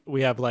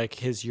 We have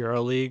his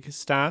EuroLeague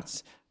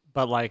stats,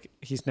 but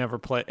he's never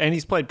played, and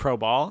he's played pro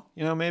ball,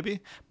 maybe,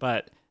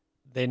 but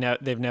they've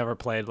never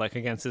played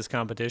against this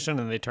competition,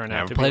 and they turn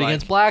out to played be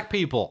against black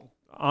people.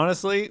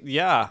 Honestly,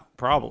 yeah,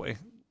 probably.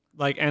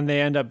 And they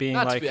end up being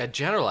not to be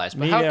generalized,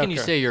 but mediocre. how can you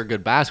say you're a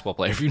good basketball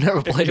player if you've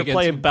never played against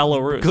play in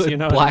Belarus? good You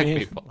know black what I mean?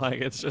 people?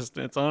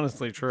 It's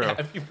honestly true. Yeah,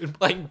 if you've been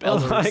playing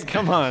Belarus,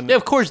 Come on. Yeah,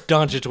 of course,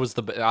 Doncic was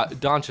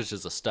Doncic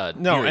is a stud.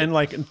 No,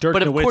 period. and Dirk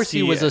but of Nowitzki, course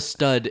he was a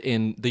stud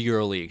in the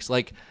EuroLeagues.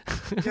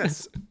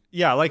 Yes.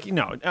 Yeah,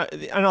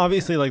 and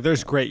obviously,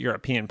 there's great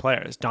European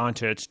players: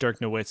 Doncic, Dirk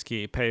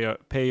Nowitzki, Pejo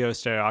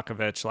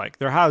Stojakovic.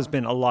 There has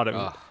been a lot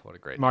of what a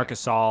great Marc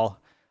Gasol.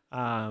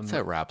 What's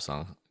that rap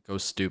song? Go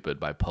Stupid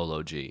by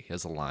Polo G. He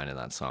has a line in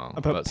that song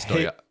about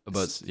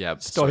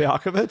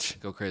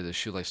Stojakovic. Go crazy,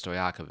 shoot like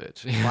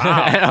Stojakovic.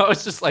 Wow. And I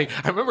was just I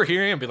remember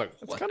hearing him be like,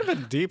 what? It's kind of a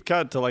deep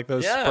cut to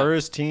those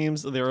Spurs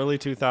teams of the early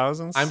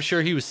 2000s. I'm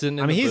sure he was sitting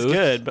in the he's booth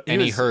good, but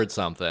he heard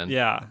something.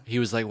 Yeah. He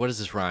was like, what does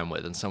this rhyme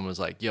with? And someone was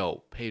like,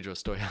 yo, Pedro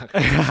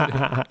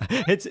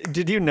Stojakovic.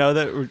 Did you know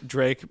that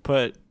Drake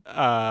put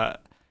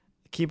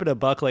Keep It a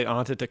Buck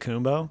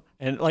Antetokounmpo?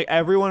 And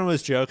everyone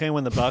was joking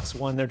when the Bucks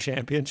won their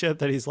championship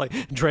that he's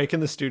Drake in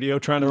the studio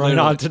trying to run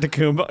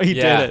Antetokounmpo. He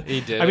did it. He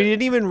did. I mean, he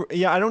didn't even.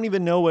 Yeah, I don't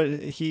even know what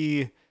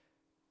he.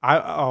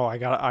 I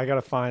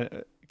gotta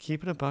find.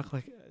 Keep It a Buck.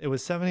 It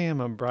was 7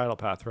 a.m. on Bridle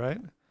Path, right?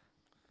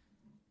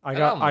 I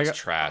got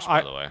trash,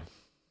 by the way.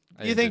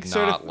 You think did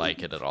not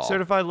like it at all.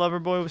 Certified Lover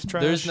Boy was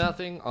trash? There's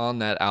nothing on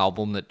that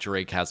album that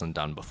Drake hasn't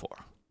done before.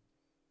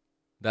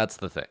 That's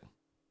the thing.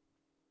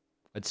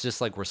 It's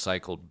just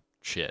recycled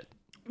shit.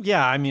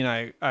 Yeah, I mean,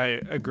 I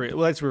agree.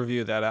 Let's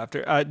review that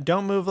after.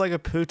 Don't move like a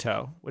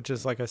puto, which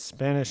is like a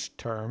Spanish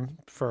term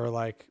for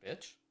like.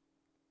 Bitch.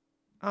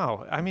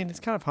 Oh, I mean, it's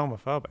kind of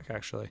homophobic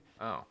actually,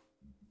 Oh.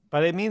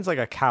 but it means like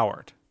a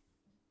coward,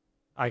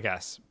 I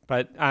guess.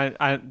 But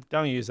I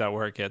don't use that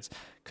word, kids.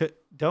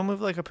 Don't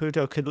move like a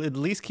puto. Could at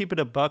least keep it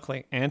a buck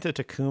like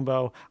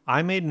Antetokounmpo.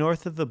 I made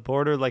north of the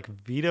border like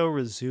Vito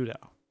Rizzuto.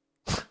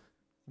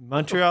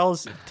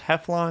 Montreal's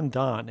Teflon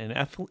Don,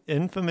 an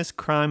infamous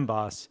crime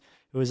boss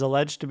who is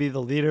alleged to be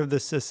the leader of the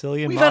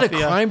Sicilian We've mafia had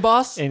a crime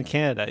boss? in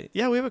Canada.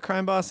 Yeah, we have a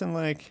crime boss in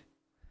like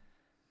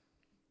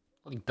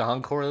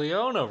Don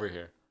Corleone over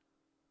here.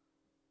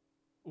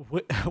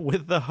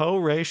 with the hoe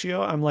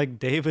ratio. I'm like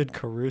David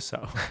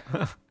Caruso.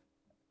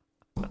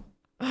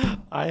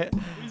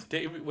 Who's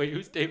David? Wait,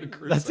 who's David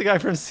Caruso? That's the guy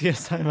from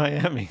CSI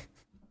Miami.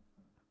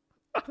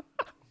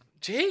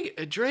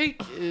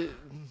 Drake.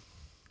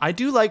 I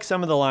do like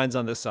some of the lines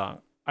on this song.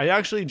 I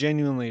actually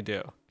genuinely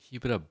do.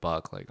 Keep it a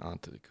buck like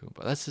onto the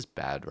Kumba. That's just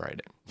bad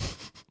writing.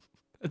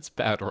 That's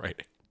bad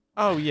writing.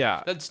 Oh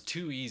yeah, That's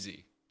too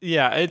easy.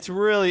 yeah.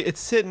 It's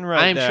sitting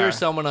right I'm there. sure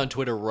someone on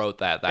Twitter wrote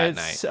that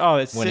night. Oh,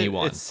 it's when he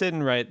won. It's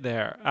sitting right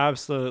there.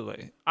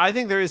 Absolutely. I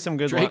think there is some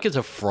good. Drake is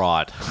a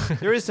fraud.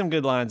 There is some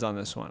good lines on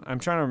this one. I'm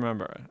trying to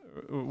remember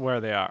where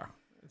they are.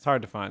 It's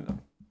hard to find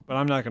them, but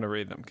I'm not going to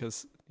read them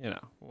because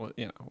what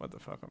the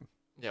fuck.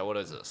 Yeah, what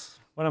is this?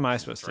 What am I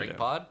supposed to Drake do?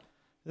 pod?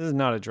 This is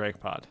not a Drake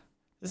pod.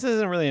 This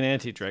isn't really an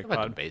anti-Drake What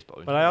about the pod.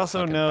 baseball? But I also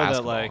Fucking know that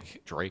basketball.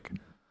 like Drake.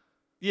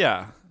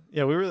 yeah.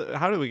 We were.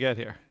 How did we get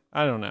here?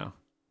 I don't know.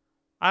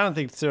 I don't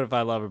think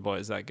Certified Lover Boy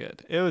is that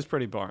good. It was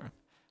pretty boring.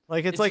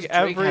 Like it's like just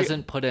Drake every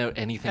hasn't put out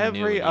anything new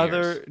every in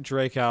other years.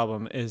 Drake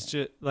album is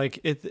just like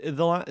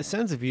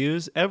since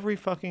Views. Every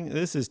fucking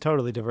this is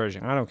totally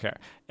diverging. I don't care.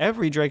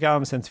 Every Drake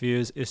album since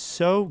Views is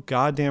so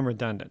goddamn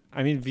redundant.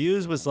 I mean,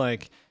 Views was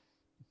like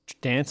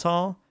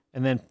dancehall,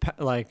 and then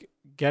like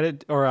Get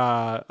It or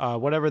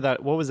whatever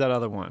that. What was that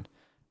other one?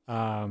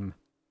 More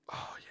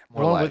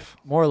One with Life.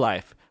 More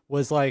Life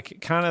was like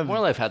kind of More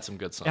Life had some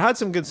good songs. It had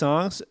some good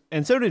songs,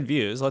 and so did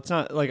Views. Let's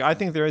not like. I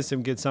think there is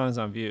some good songs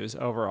on Views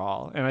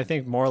overall, and I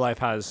think More Life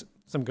has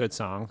some good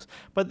songs.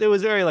 But it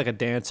was very like a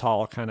dance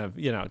hall kind of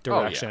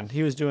direction.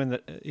 He's doing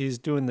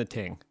the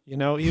ting. He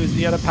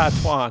had a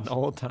patois the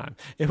whole time.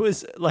 It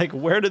was like,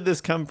 where did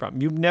this come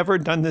from? You've never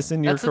done this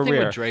in That's your the thing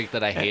career. with Drake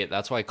that I hate.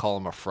 That's why I call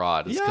him a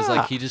fraud. It's because Yeah.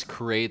 like he just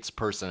creates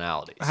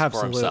personalities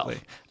for himself.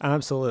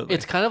 Absolutely.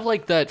 It's kind of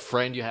like that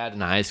friend you had in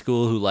high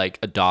school who like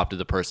adopted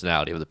the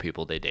personality of the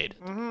people they dated.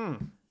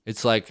 Mm-hmm.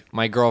 It's like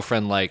my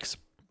girlfriend likes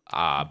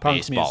baseball,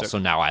 music. so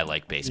now I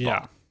like baseball.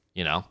 Yeah.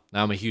 Now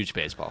I'm a huge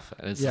baseball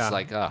fan. It's Yeah. just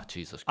like, oh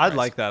Jesus Christ. I'd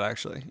like that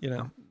actually.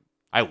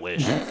 I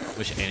wish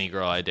any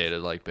girl I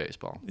dated liked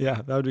baseball. Yeah,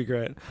 that would be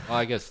great. Well,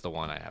 I guess the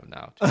one I have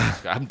now. Jesus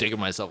Christ, I'm digging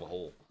myself a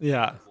hole.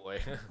 Yeah, Boy.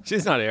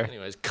 she's not here.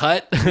 Anyways,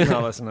 cut. She's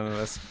not listening to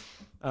this.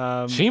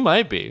 She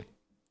might be.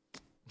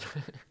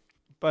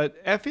 But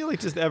I feel like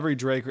just every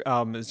Drake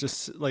album is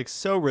just like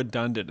so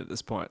redundant at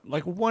this point.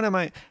 Like,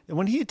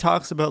 when he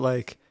talks about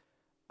like,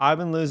 I've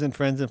been losing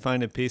friends and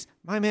finding peace,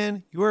 my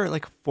man, you are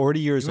like 40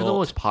 years You're the old.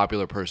 most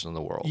popular person in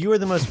the world. You are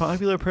the most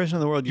popular person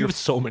in the world. You have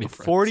so many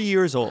friends. 40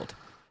 years old.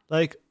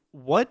 Like,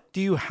 what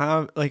do you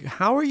have? Like,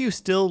 how are you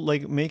still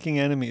like making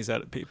enemies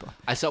out of people?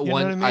 I saw You know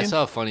what I I mean?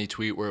 saw a funny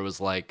tweet where it was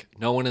like,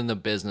 "No one in the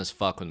business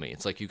fuck with me."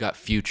 It's like you got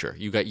Future,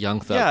 you got Young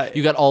Thug, Yeah,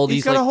 you got all he's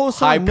these got like a whole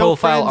song, high no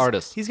profile friends.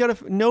 artists. He's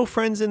got no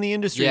friends in the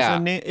industry. Yeah.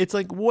 So it's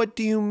like, what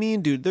do you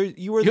mean, dude?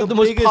 You are You have the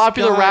most biggest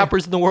popular guy.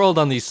 rappers in the world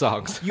on these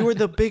songs. You are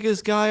the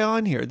biggest guy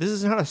on here. This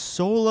is not a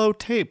solo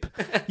tape.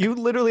 You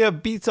literally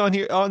have beats on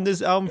here on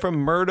this album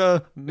from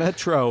Murda,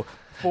 Metro,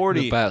 40,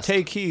 The best.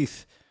 Tay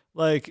Keith,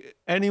 like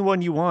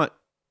anyone you want,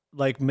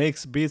 like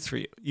makes beats for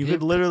you. You Yeah,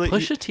 could literally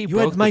Pusha T You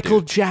broke had the Michael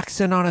dude.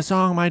 Jackson on a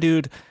song, my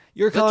dude.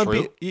 You're calling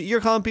true? you're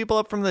calling people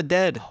up from the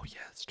dead. Oh yeah,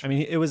 it's true. I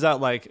mean, it was that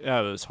like it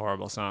was a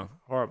horrible song,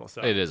 horrible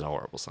stuff. It is a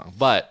horrible song,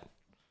 but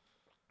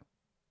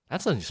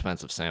that's an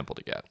expensive sample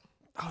to get.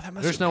 Oh, that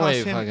must There's have no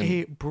way cost him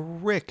fucking- a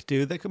brick,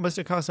 dude. That must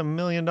have cost $1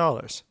 million.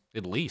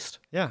 At least.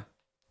 Yeah.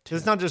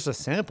 It's not just a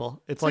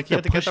sample. It's like Like you the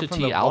had to get Pusha that from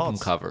T the album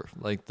vaults. cover,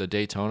 like the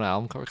Daytona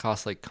album cover,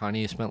 cost like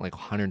Kanye spent like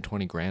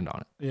 120 grand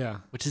on it, Yeah.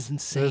 which is So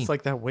insane. it's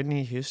like that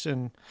Whitney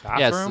Houston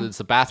Yes, bathroom. it's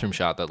a bathroom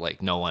shot that like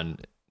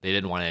they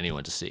didn't want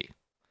anyone to see.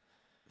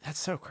 That's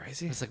so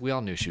crazy. It's like we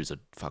all knew she was a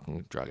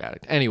fucking drug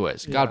addict.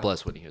 Anyways, Yeah. God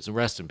bless Whitney Houston.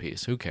 Rest in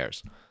peace. Who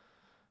cares?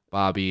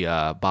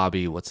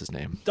 Bobby, what's his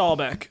name?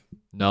 Dahlbeck.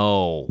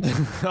 No.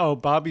 Oh,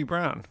 Bobby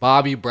Brown.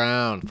 Bobby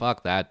Brown.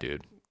 Fuck that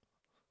dude.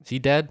 Is he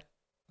dead?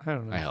 I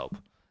don't know. I hope.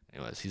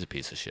 Anyways, he's a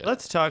piece of shit.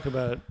 Let's talk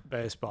about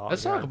baseball.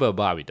 Let's again. talk about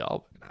Bobby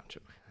Dahlbeck. No, I'm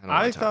joking. I don't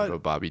I want to talk thought-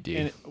 about Bobby D.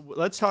 And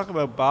let's talk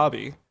about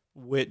Bobby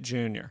Witt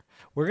Jr.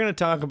 We're going to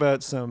talk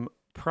about some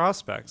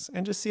prospects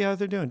and just see how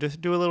they're doing. Just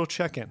do a little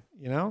check-in,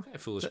 Hey,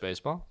 foolish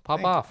baseball.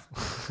 Pop Thank you.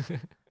 off.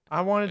 I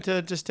wanted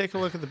to just take a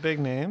look at the big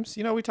names.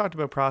 We talked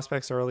about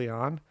prospects early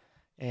on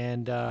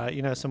and,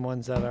 some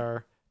ones that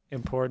are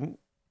important,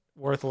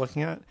 worth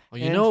looking at. Well,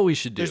 you And know what we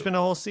should do? There's been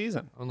a whole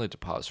season. I'd like to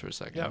pause for a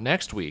second. Yeah.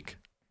 Next week,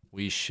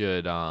 we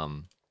should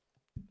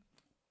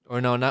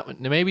or no, not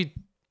maybe.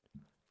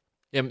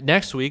 Yeah,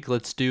 next week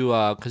let's do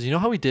because you know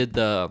how we did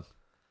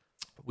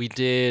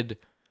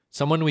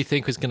someone we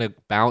think was gonna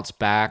bounce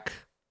back.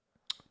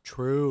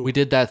 True. We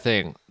did that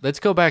thing. Let's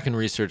go back and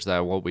research that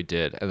what we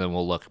did, and then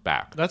we'll look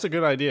back. That's a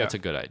good idea. That's a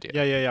good idea.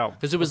 Yeah.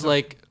 Because it was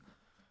like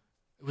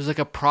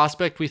a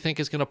prospect we think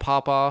is gonna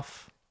pop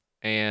off,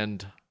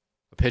 and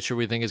a pitcher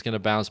we think is gonna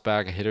bounce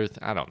back. A hitter,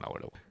 I don't know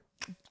what it was.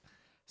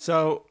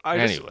 So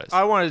Anyways.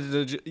 I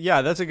wanted to,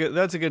 yeah, that's a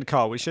good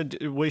call. We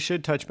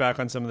should touch back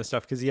on some of the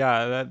stuff because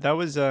that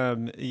was I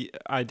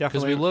Because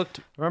definitely we looked.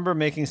 remember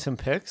making some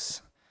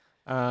picks,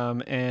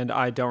 and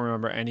I don't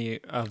remember any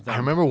of them. I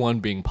remember one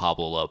being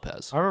Pablo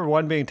Lopez. I remember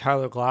one being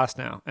Tyler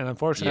Glasnow, and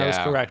unfortunately I was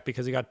Yeah. correct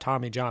because he got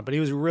Tommy John, but he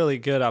was really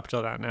good up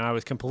till then, and I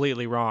was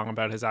completely wrong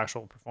about his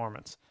actual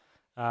performance.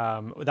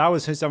 That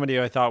was somebody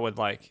who I thought would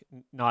like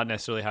not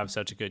necessarily have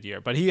such a good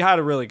year, but he had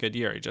a really good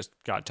year. He just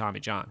got Tommy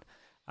John.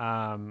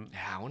 Yeah,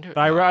 I wonder.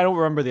 But I don't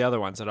remember the other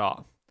ones at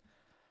all.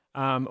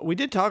 We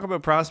did talk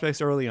about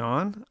prospects early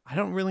on. I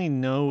don't really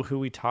know who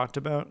we talked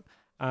about.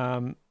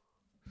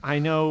 I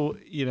know,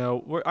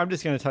 I'm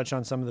just going to touch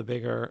on some of the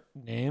bigger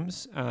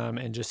names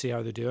and just see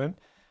how they're doing.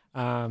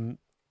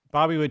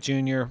 Bobby Witt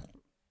Jr.,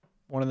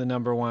 one of the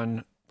number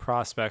one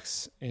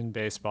prospects in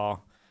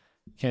baseball,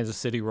 Kansas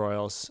City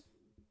Royals,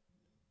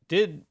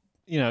 did,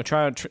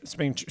 try out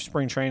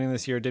spring training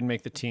this year, didn't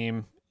make the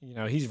team.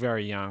 He's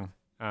very young.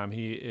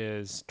 He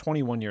is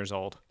 21 years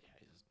old.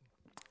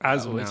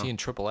 As of now. Is he in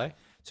AAA?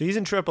 So he's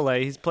in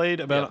AAA. He's played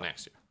about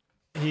next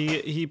he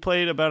year. he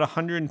played about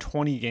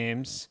 120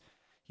 games.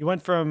 He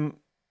went from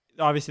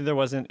obviously there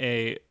wasn't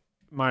a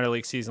minor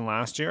league season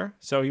last year,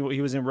 so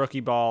he was in rookie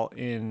ball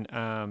in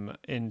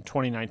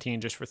 2019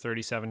 just for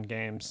 37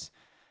 games.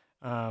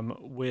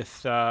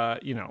 With I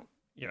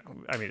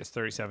mean it's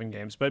 37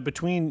 games, but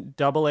between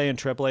AA and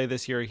AAA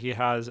this year he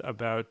has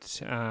about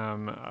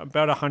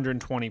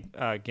 120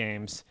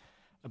 games.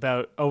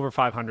 About over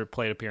 500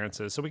 plate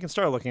appearances. So we can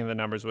start looking at the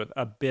numbers with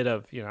a bit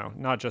of,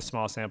 not just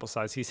small sample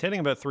size. He's hitting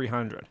about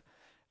 300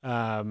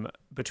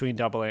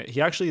 between AA.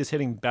 He actually is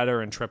hitting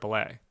better in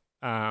AAA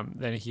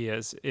than he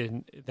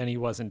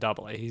was in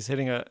AA. He's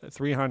hitting a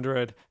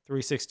 300,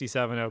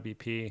 367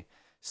 OBP,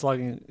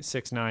 slugging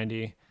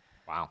 690.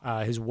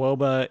 Wow. His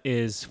WOBA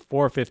is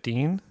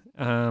 415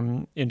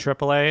 in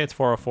AAA. It's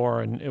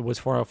 404, and it was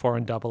 404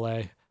 in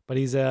AA. But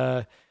he's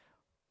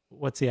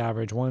what's the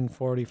average?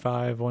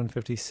 145,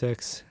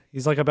 156.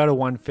 He's like about a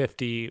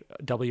 150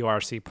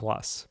 WRC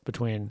plus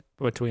between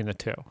the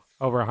two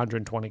over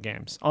 120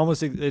 games.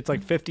 Almost, it's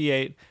like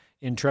 58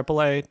 in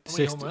AAA. How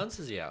many home runs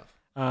does he have?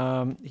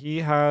 He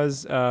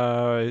has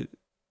 33.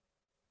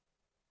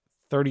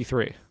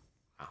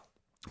 Wow.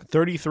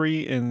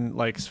 33 in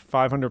like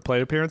 500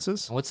 plate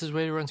appearanrances. What's his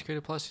weighted runs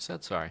created plus? You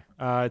said sorry.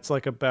 It's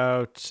like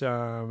about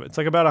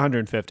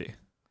 150.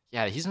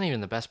 Yeah, he's not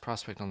even the best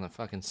prospect on the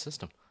fucking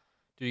system.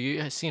 Dude, you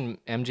guys seen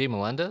MJ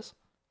Melendez?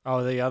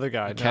 Oh, the other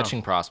guy.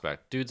 Catching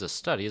prospect. Dude's a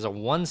stud. He has a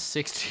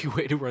 160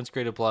 weighted runs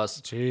created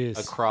plus Jeez.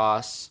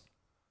 across.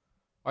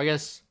 I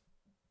guess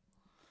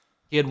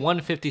he had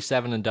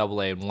 157 in AA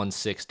and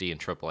 160 in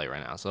AAA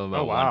right now. So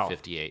about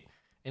 158.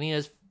 And he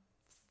has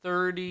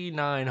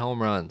 39 home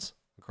runs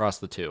across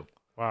the two.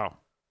 Wow.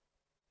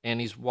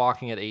 And he's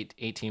walking at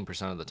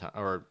 18% of the time,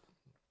 or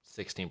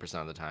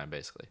 16% of the time,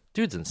 basically.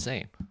 Dude's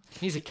insane.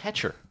 He's a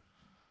catcher.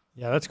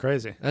 Yeah, that's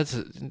crazy.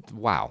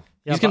 Wow.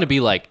 Yeah, He's going to be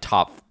like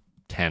top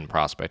 10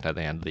 prospect at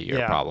the end of the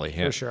year, probably.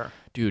 For sure.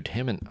 Dude,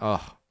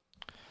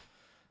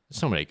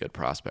 so many good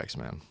prospects,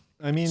 man.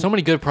 I mean, So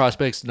many good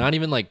prospects, not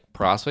even like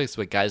prospects,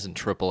 but guys in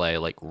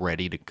AAA, like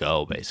ready to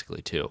go,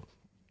 basically, too.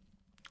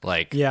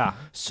 Like, yeah.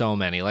 so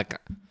many. Like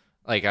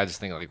I just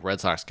think like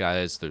Red Sox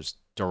guys, there's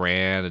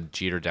Duran and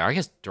Jeter Downs. I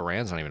guess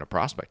Duran's not even a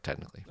prospect,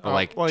 technically.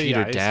 But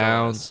Jeter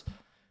Downs.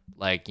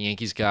 Like,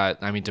 Yankees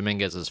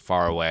Dominguez is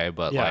far away,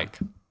 but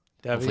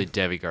hopefully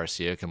Devi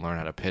Garcia can learn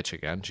how to pitch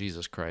again.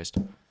 Jesus Christ.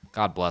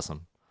 God bless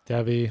him.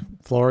 Devi,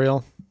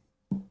 Florial.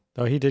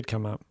 Oh, he did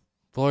come up.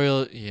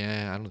 Florial,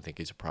 I don't think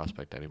he's a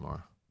prospect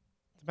anymore.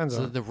 Depends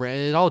on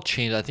it all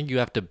changed. I think you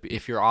have to,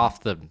 if you're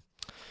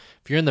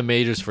in the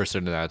majors for a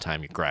certain amount of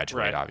time, you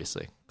graduate,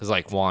 obviously. Because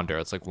like Wander,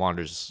 it's like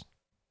Wander's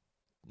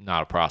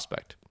not a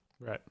prospect.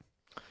 Right.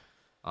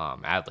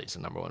 Adley's the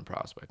number one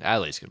prospect.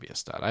 Adley's going to be a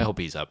stud. I hope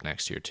he's up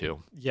next year,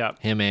 too. Yeah.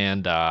 Him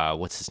and,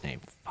 what's his name?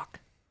 Fuck.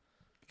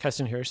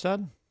 Keston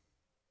Hierstad?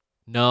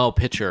 No,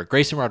 pitcher.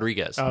 Grayson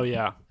Rodriguez. Oh,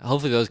 yeah.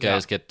 Hopefully those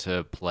guys get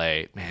to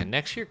play. Man,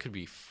 next year could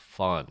be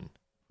fun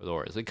for the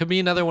Warriors. It could be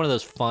another one of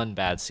those fun,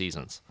 bad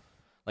seasons.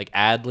 Like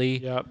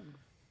Adley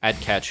at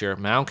catcher,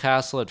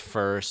 Mountcastle at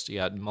first. You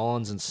got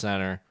Mullins in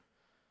center.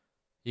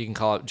 You can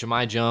call it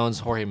Jahmai Jones,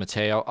 Jorge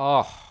Mateo.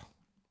 Oh,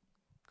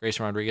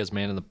 Grayson Rodriguez,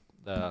 man in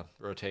the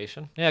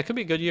rotation. Yeah, it could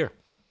be a good year.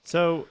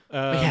 So,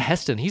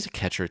 Heston, he's a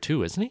catcher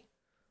too, isn't he?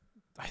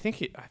 I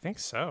think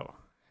so.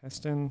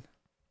 Heston,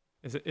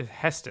 is it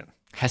Heston?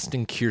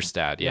 Heston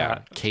Kierstad,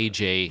 yeah.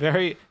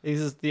 KJ. This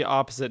is the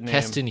opposite name.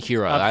 Keston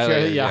Hira.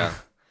 He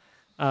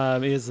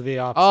is the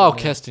opposite. Oh, name.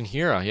 Keston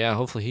Hira. Yeah,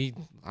 hopefully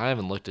I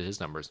haven't looked at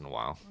his numbers in a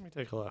while. Let me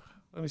take a look.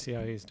 Let me see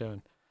how he's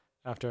doing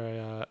after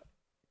I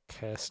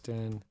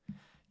Keston.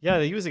 Yeah,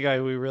 he was a guy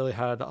we really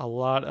had a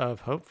lot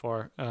of hope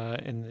for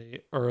in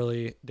the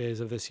early days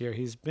of this year.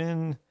 He's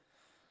been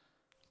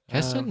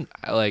Keston,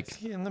 is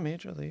he in the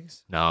major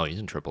leagues? No, he's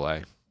in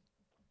AAA.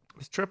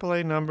 His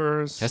AAA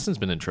numbers. Keston's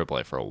been in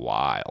AAA for a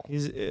while.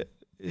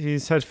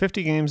 He's had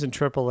 50 games in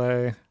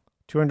AAA,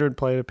 200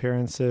 plate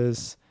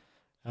appearances,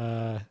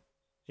 8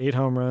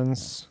 home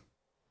runs.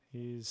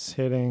 He's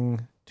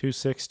hitting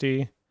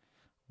 260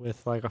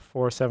 with like a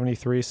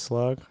 473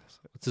 slug.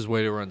 What's his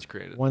weighted runs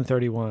created?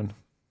 131.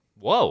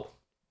 Whoa,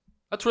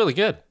 that's really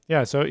good.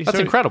 Yeah, so That's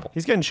incredible.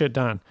 He's getting shit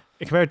done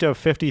compared to a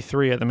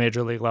 53 at the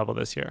major league level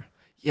this year.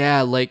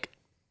 Yeah, like,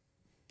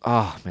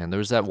 oh man, there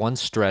was that one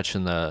stretch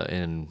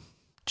in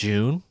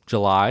June,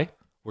 July,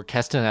 where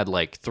Keston had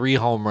like 3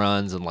 home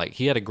runs and like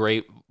he had a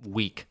great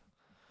week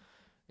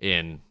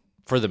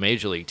for the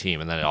major league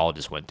team, and then it all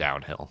just went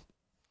downhill.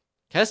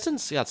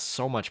 Keston's got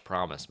so much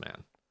promise,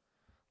 man.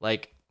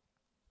 Like,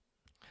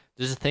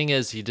 the thing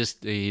is,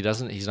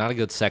 he's not a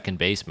good second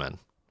baseman,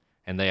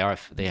 and they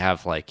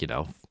have like, you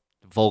know,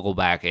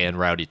 Vogelback and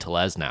Rowdy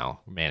Tellez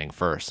now manning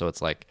first, so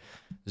it's like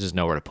there's just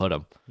nowhere to put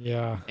him.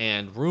 Yeah.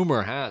 And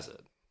rumor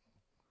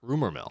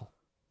mill,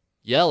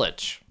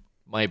 Yelich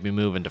might be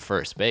moving to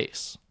first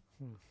base,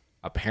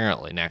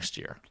 apparently next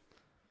year.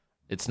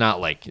 It's not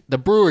like the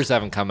Brewers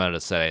haven't come out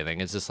and said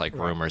anything. It's just like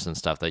rumors and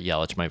stuff that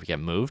Yelich might get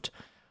moved,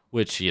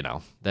 which, you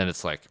know, then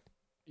it's like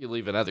you're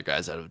leaving other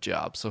guys out of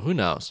jobs. So who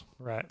knows?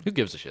 Right. Who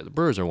gives a shit? The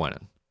Brewers are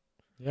winning.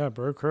 Yeah,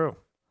 Brew Crew.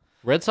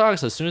 Red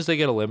Sox, as soon as they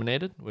get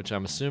eliminated, which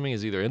I'm assuming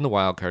is either in the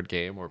wild card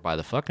game or by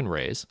the fucking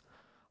Rays,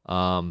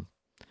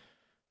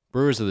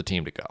 Brewers are the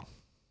team to go.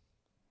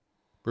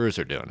 Brewers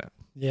are doing it.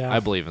 Yeah. I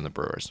believe in the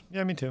Brewers.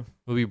 Yeah, me too.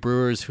 Will be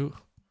Brewers who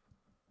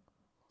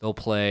they'll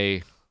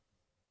play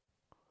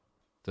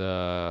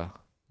the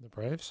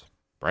Braves.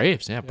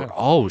 Braves, yeah. But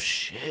oh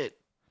shit.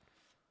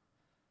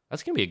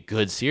 That's gonna be a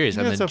good series.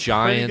 And then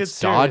Giants,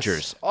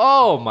 Dodgers.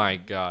 Oh my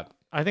god.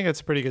 I think it's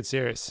a pretty good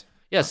series.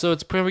 Yeah, so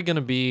it's probably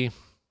gonna be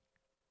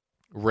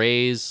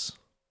Rays,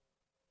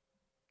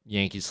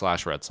 Yankees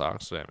 / Red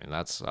Sox. I mean,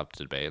 that's up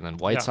to debate. And then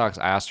White Sox,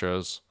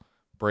 Astros,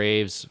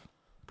 Braves,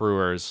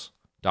 Brewers,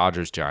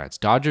 Dodgers, Giants.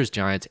 Dodgers,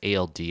 Giants,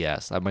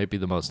 ALDS. That might be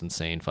the most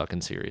insane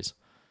fucking series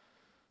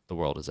the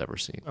world has ever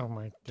seen. Oh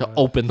my To god.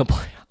 open the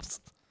playoffs.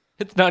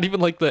 It's not even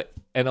like the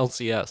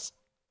NLCS.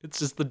 It's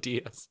just the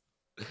DS.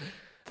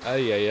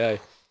 Ay.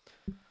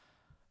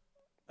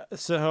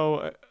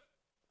 So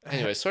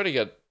Anyway, sorry to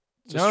get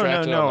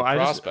distracted no. on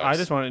the prospects. I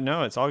just want to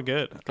know. It's all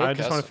good. Go, I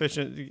just want to fish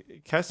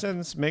it.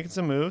 Keston's making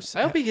some moves.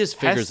 I hope he just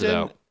figures it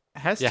out.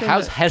 Heston, Yeah,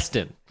 how's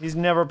Heston? He's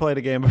never played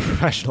a game of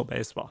professional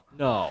baseball.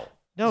 No.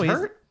 No, He's he's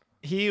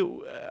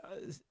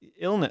hurt?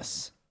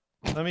 Illness.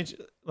 Let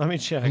me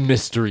check.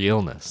 Mystery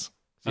illness.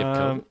 Does he have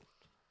COVID?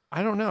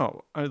 I don't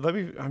know.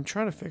 I'm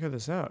trying to figure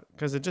this out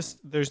because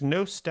there's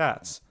no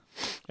stats,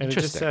 and it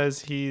just Interesting. says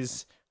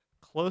he's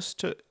close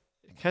to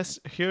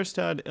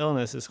Kjerstad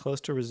illness is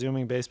close to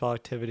resuming baseball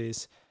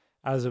activities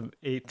as of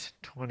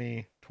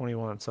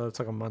 8/20/21. So it's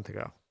like a month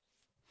ago.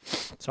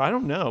 So I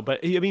don't know,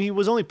 but he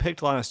was only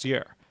picked last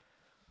year,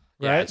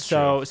 right? Yeah, it's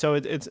so true.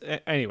 it's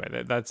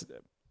anyway. That's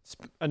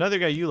another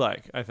guy you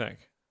like, I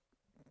think.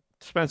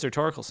 Spencer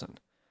Torkelson.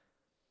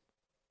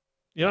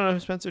 You don't know who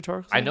Spencer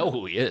Torkelson? I know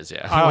who he is.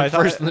 Yeah, Oh, he I went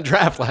thought- first in the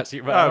draft last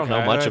year, but I don't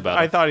know much about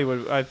him. I thought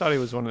he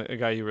was a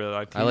guy you really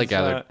liked. I like He's,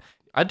 other.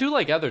 I do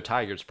like other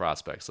Tigers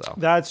prospects though.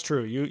 That's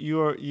true. You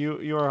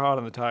are hot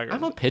on the Tigers.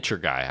 I'm a pitcher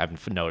guy.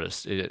 I've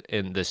noticed it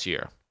in this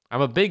year.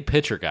 I'm a big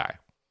pitcher guy.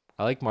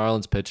 I like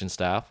Marlins pitching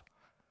staff.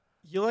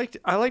 I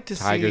like to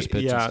Tigers see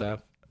pitching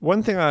staff.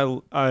 One thing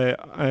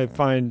I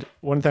find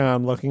one thing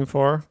I'm looking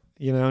for,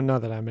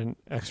 not that I'm an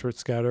expert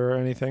scouter or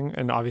anything,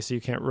 and obviously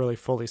you can't really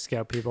fully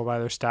scout people by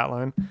their stat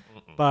line,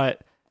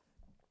 but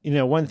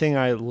one thing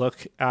I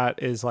look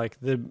at is like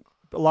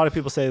a lot of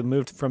people say the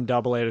move from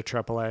AA to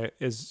AAA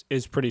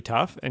is pretty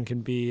tough and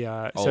can be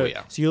so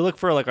you look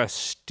for like a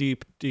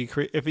steep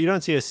decrease. If you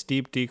don't see a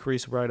steep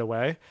decrease right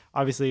away,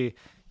 obviously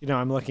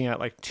I'm looking at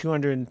like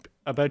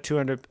about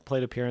 200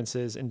 plate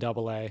appearances in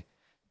AA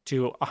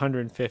to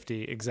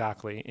 150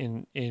 exactly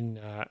in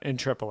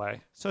AAA.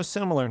 So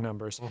similar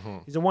numbers. Mm-hmm.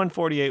 He's a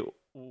 148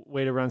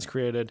 weighted runs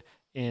created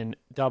in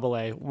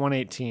AA,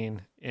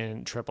 118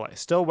 in AAA.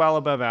 Still well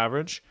above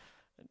average.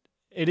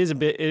 It is a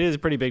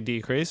pretty big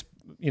decrease.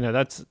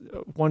 That's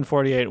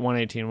 148,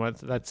 118.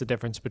 That's the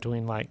difference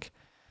between like,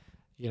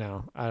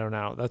 I don't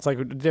know. That's like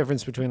the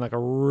difference between like a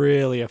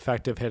really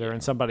effective hitter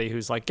and somebody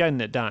who's like getting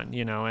it done,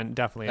 and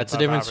definitely That's the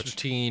above difference average.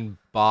 between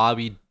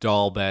Bobby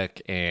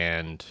Dahlbeck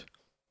and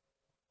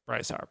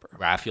Bryce Harper.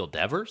 Rafael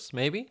Devers,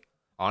 maybe.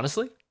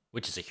 Honestly,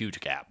 which is a huge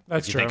gap.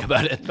 That's if true. you think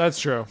about it. That's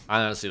true.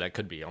 Honestly, that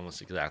could be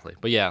almost exactly.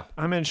 But yeah,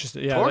 I'm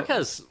interested. Yeah. Torque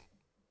has.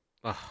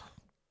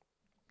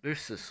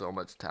 There's just so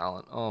much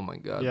talent. Oh my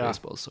god, Yeah.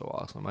 baseball is so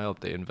awesome. I hope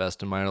they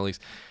invest in minor leagues.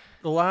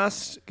 The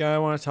last guy I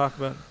want to talk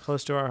about,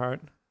 close to our heart,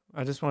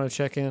 I just want to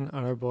check in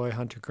on our boy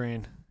Hunter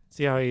Green.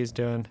 See how he's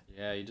doing.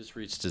 Yeah, he just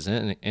reached his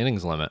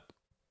innings limit.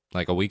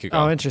 like a week ago.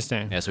 Oh,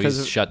 interesting. Yeah, so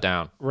he's shut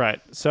down. Right.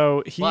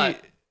 So he.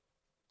 But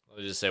let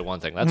me just say one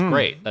thing. That's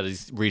great that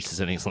he's reached his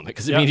innings limit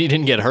because it means he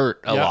didn't get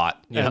hurt a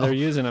lot. And they're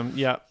using him.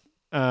 Yeah.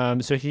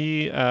 So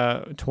he,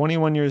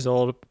 21 years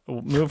old,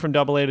 moved from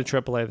AA to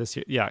AAA this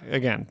year. Yeah,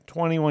 again,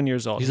 21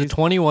 years old. He's a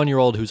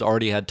 21-year-old who's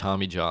already had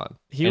Tommy John.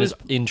 He was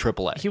in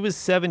AAA. He was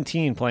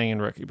 17 playing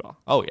in rookie ball.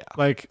 Oh yeah,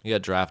 like he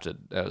got drafted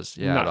as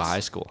out of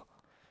high school.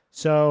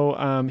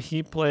 So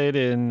he played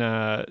in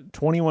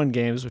 21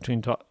 games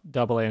between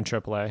AA and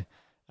AAA,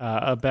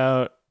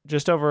 about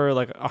just over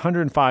like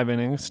 105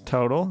 innings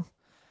total.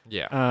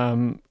 Yeah.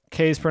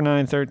 Ks per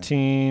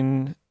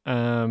 913.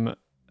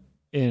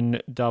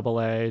 In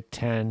AA,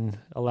 10,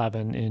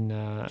 11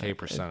 in... K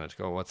percentage.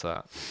 Go, what's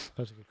that?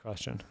 That's a good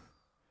question.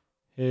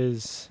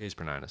 His... Ks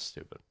per 9 is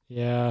stupid.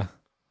 Yeah,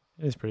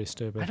 it is pretty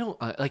stupid. I don't...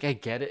 I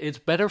get it. It's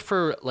better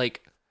for,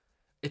 like...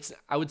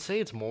 I would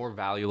say it's more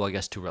valuable, I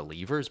guess, to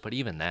relievers, but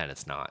even then,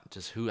 it's not.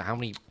 Just how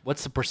many...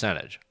 What's the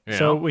percentage?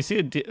 So we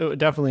see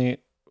definitely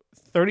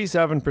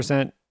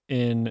 37%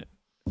 in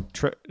AA,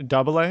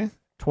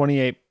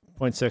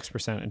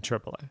 28.6% in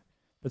AAA.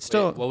 But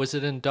still... Wait, what was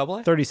it in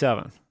AA?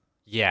 37.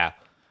 Yeah.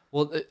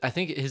 Well, I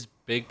think his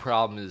big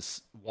problem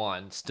is,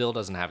 one, still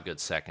doesn't have good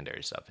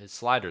secondary stuff. His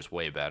slider's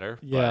way better.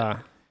 Yeah.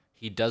 But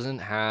he doesn't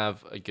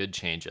have a good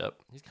changeup.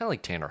 He's kind of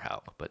like Tanner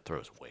Houck, but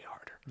throws way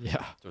harder.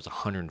 Yeah. Throws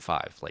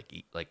 105,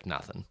 like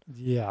nothing.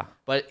 Yeah.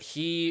 But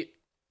he,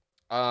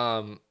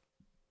 I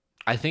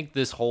think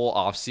this whole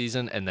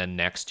offseason and then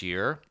next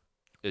year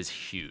is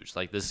huge.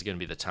 Like, this is going to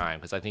be the time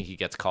because I think he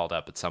gets called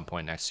up at some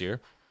point next year.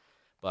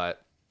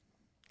 But...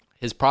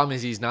 his problem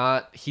is he's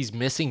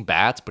missing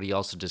bats, but he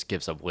also just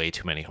gives up way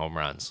too many home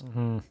runs.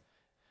 Mm-hmm.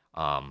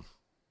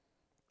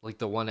 Like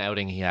the one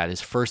outing he had,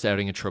 his first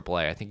outing in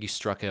AAA, I think he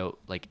struck out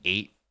like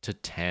 8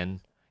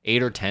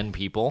 or 10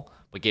 people,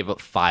 but gave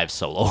up 5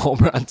 solo home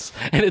runs.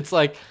 And it's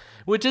like,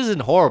 which isn't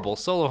horrible.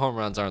 Solo home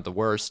runs aren't the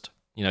worst.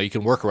 You know, you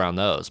can work around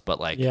those, but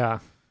like, yeah,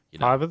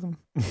 5 of them.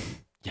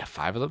 Yeah,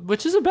 5 of them,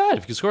 which isn't bad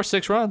if you can score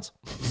 6 runs.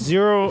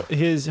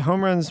 His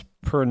home runs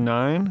per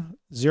 9,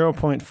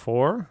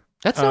 0.4.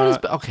 That's not as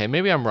bad. Okay,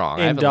 maybe I'm wrong.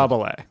 In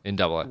AA. In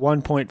AA.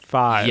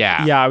 1.5.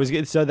 Yeah. Yeah, I was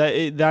getting, so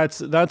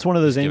that's one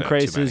of those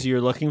increases many.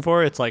 you're looking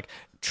for. It's like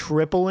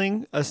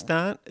tripling a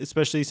stat,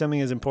 especially something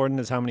as important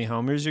as how many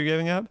homers you're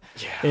giving up,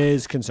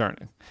 is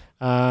concerning.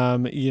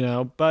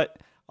 But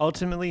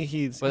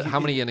ultimately But how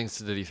many innings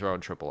did he throw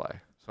in AAA?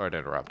 Sorry to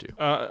interrupt you.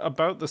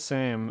 About the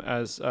same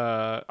as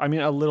a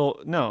little.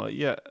 No,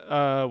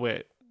 yeah.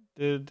 Wait,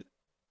 did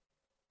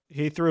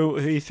he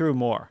threw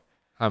more?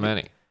 How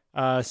many?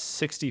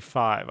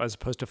 65 as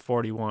opposed to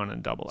 41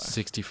 in AA.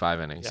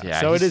 65 innings. Yeah.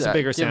 So it is a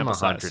bigger give him sample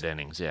 100 size.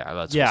 innings. Yeah,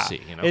 that's Yeah, what we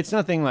see. You know? it's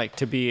nothing like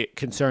to be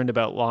concerned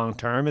about long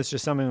term. It's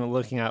just something we're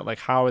looking at, like,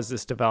 how is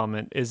this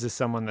development? Is this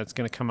someone that's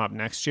going to come up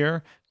next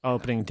year,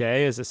 opening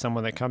day? Is this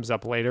someone that comes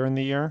up later in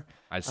the year?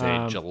 I'd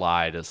say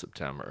July to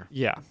September.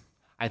 Yeah,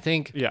 I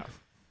think. Yeah.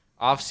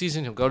 Off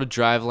season, he'll go to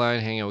Driveline,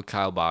 hang out with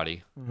Kyle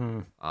Boddy.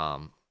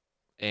 Mm-hmm.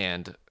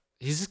 And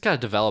he's just got to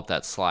develop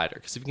that slider,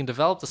 because if he can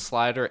develop the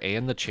slider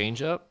and the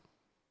changeup,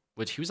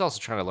 which he was also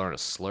trying to learn a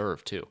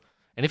slurve too.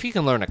 And if he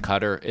can learn a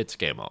cutter, it's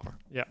game over.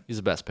 Yeah. He's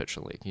the best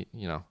pitcher in the league,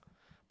 you know.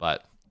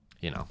 But,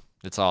 you know,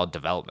 it's all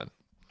development.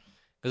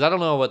 Because I don't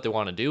know what they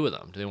want to do with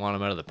him. Do they want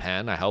him out of the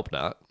pen? I hope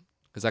not.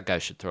 Because that guy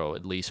should throw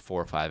at least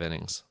 4 or 5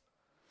 innings.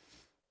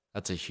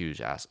 That's a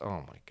huge ass.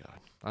 Oh, my God.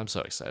 I'm so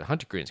excited.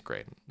 Hunter Green's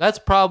great. That's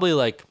probably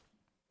like,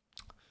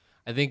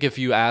 I think if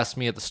you asked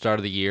me at the start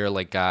of the year,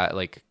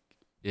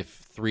 if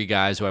 3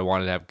 guys who I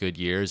wanted to have good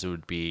years, it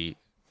would be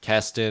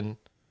Keston,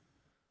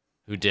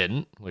 who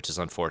didn't, which is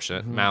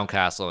unfortunate,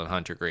 Mountcastle, and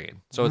Hunter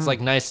Green. So it's like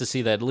nice to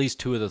see that at least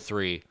 2 of the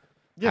 3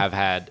 have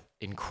had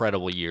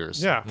incredible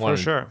years. Yeah, One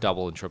for sure.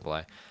 Double in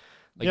AAA.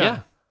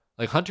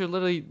 Like Hunter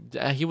literally,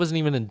 he wasn't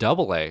even in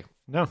AA.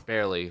 No,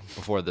 barely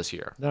before this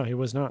year. No, he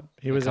was not.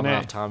 He was coming an A.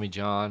 off Tommy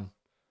John.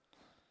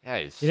 Yeah,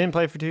 he didn't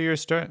play for 2 years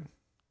straight.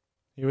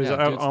 He was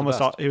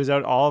out he was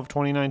out all of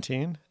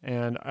 2019,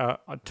 and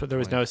there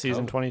was no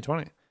season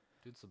 2020.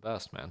 Dude's the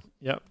best, man.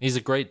 Yep, he's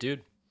a great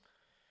dude.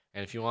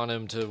 And if you want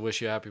him to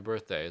wish you a happy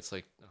birthday, it's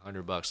like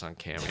 $100 on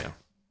Cameo.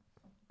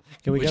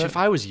 If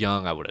I was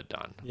young, I would have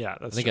done. Yeah,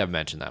 I think I've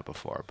mentioned that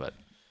before, but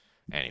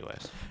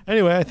anyways.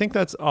 Anyway, I think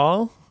that's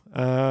all.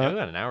 We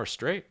got an hour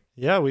straight.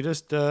 Yeah, we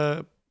just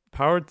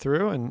powered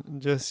through,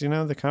 and just,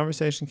 the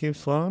conversation keeps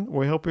flowing.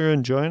 We hope you're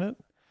enjoying it.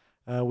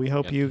 We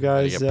hope you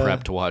guys get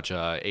prepped to watch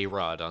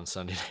A-Rod on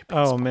Sunday Night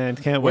Baseball. Oh man,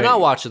 can't wait. We're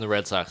not watching the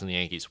Red Sox and the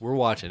Yankees. We're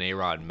watching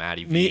A-Rod and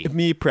Matty V.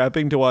 Me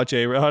prepping to watch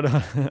A-Rod.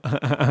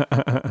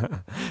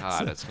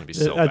 That's gonna be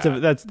so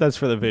bad. That's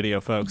for the video,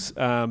 folks.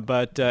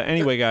 But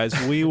anyway, guys,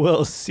 we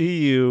will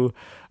see you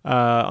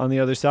on the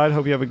other side.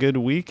 Hope you have a good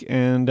week,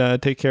 and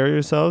take care of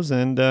yourselves,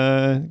 and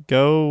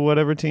go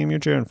whatever team you're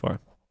cheering for.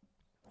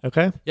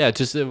 Okay? Yeah,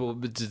 just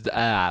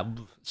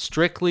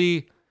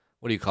strictly,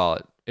 what do you call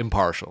it?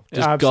 Impartial.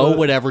 Just Absolutely. Go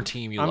whatever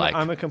team you like.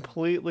 I'm a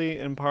completely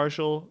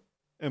impartial.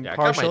 Yeah, I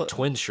got my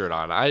Twins shirt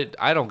on.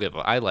 I don't give a.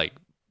 I like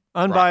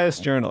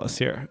unbiased journalist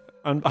here.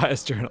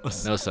 unbiased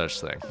journalists. No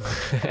such thing.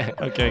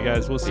 Okay,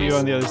 guys, we'll see you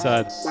on the other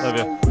side. Love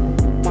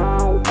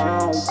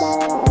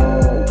you.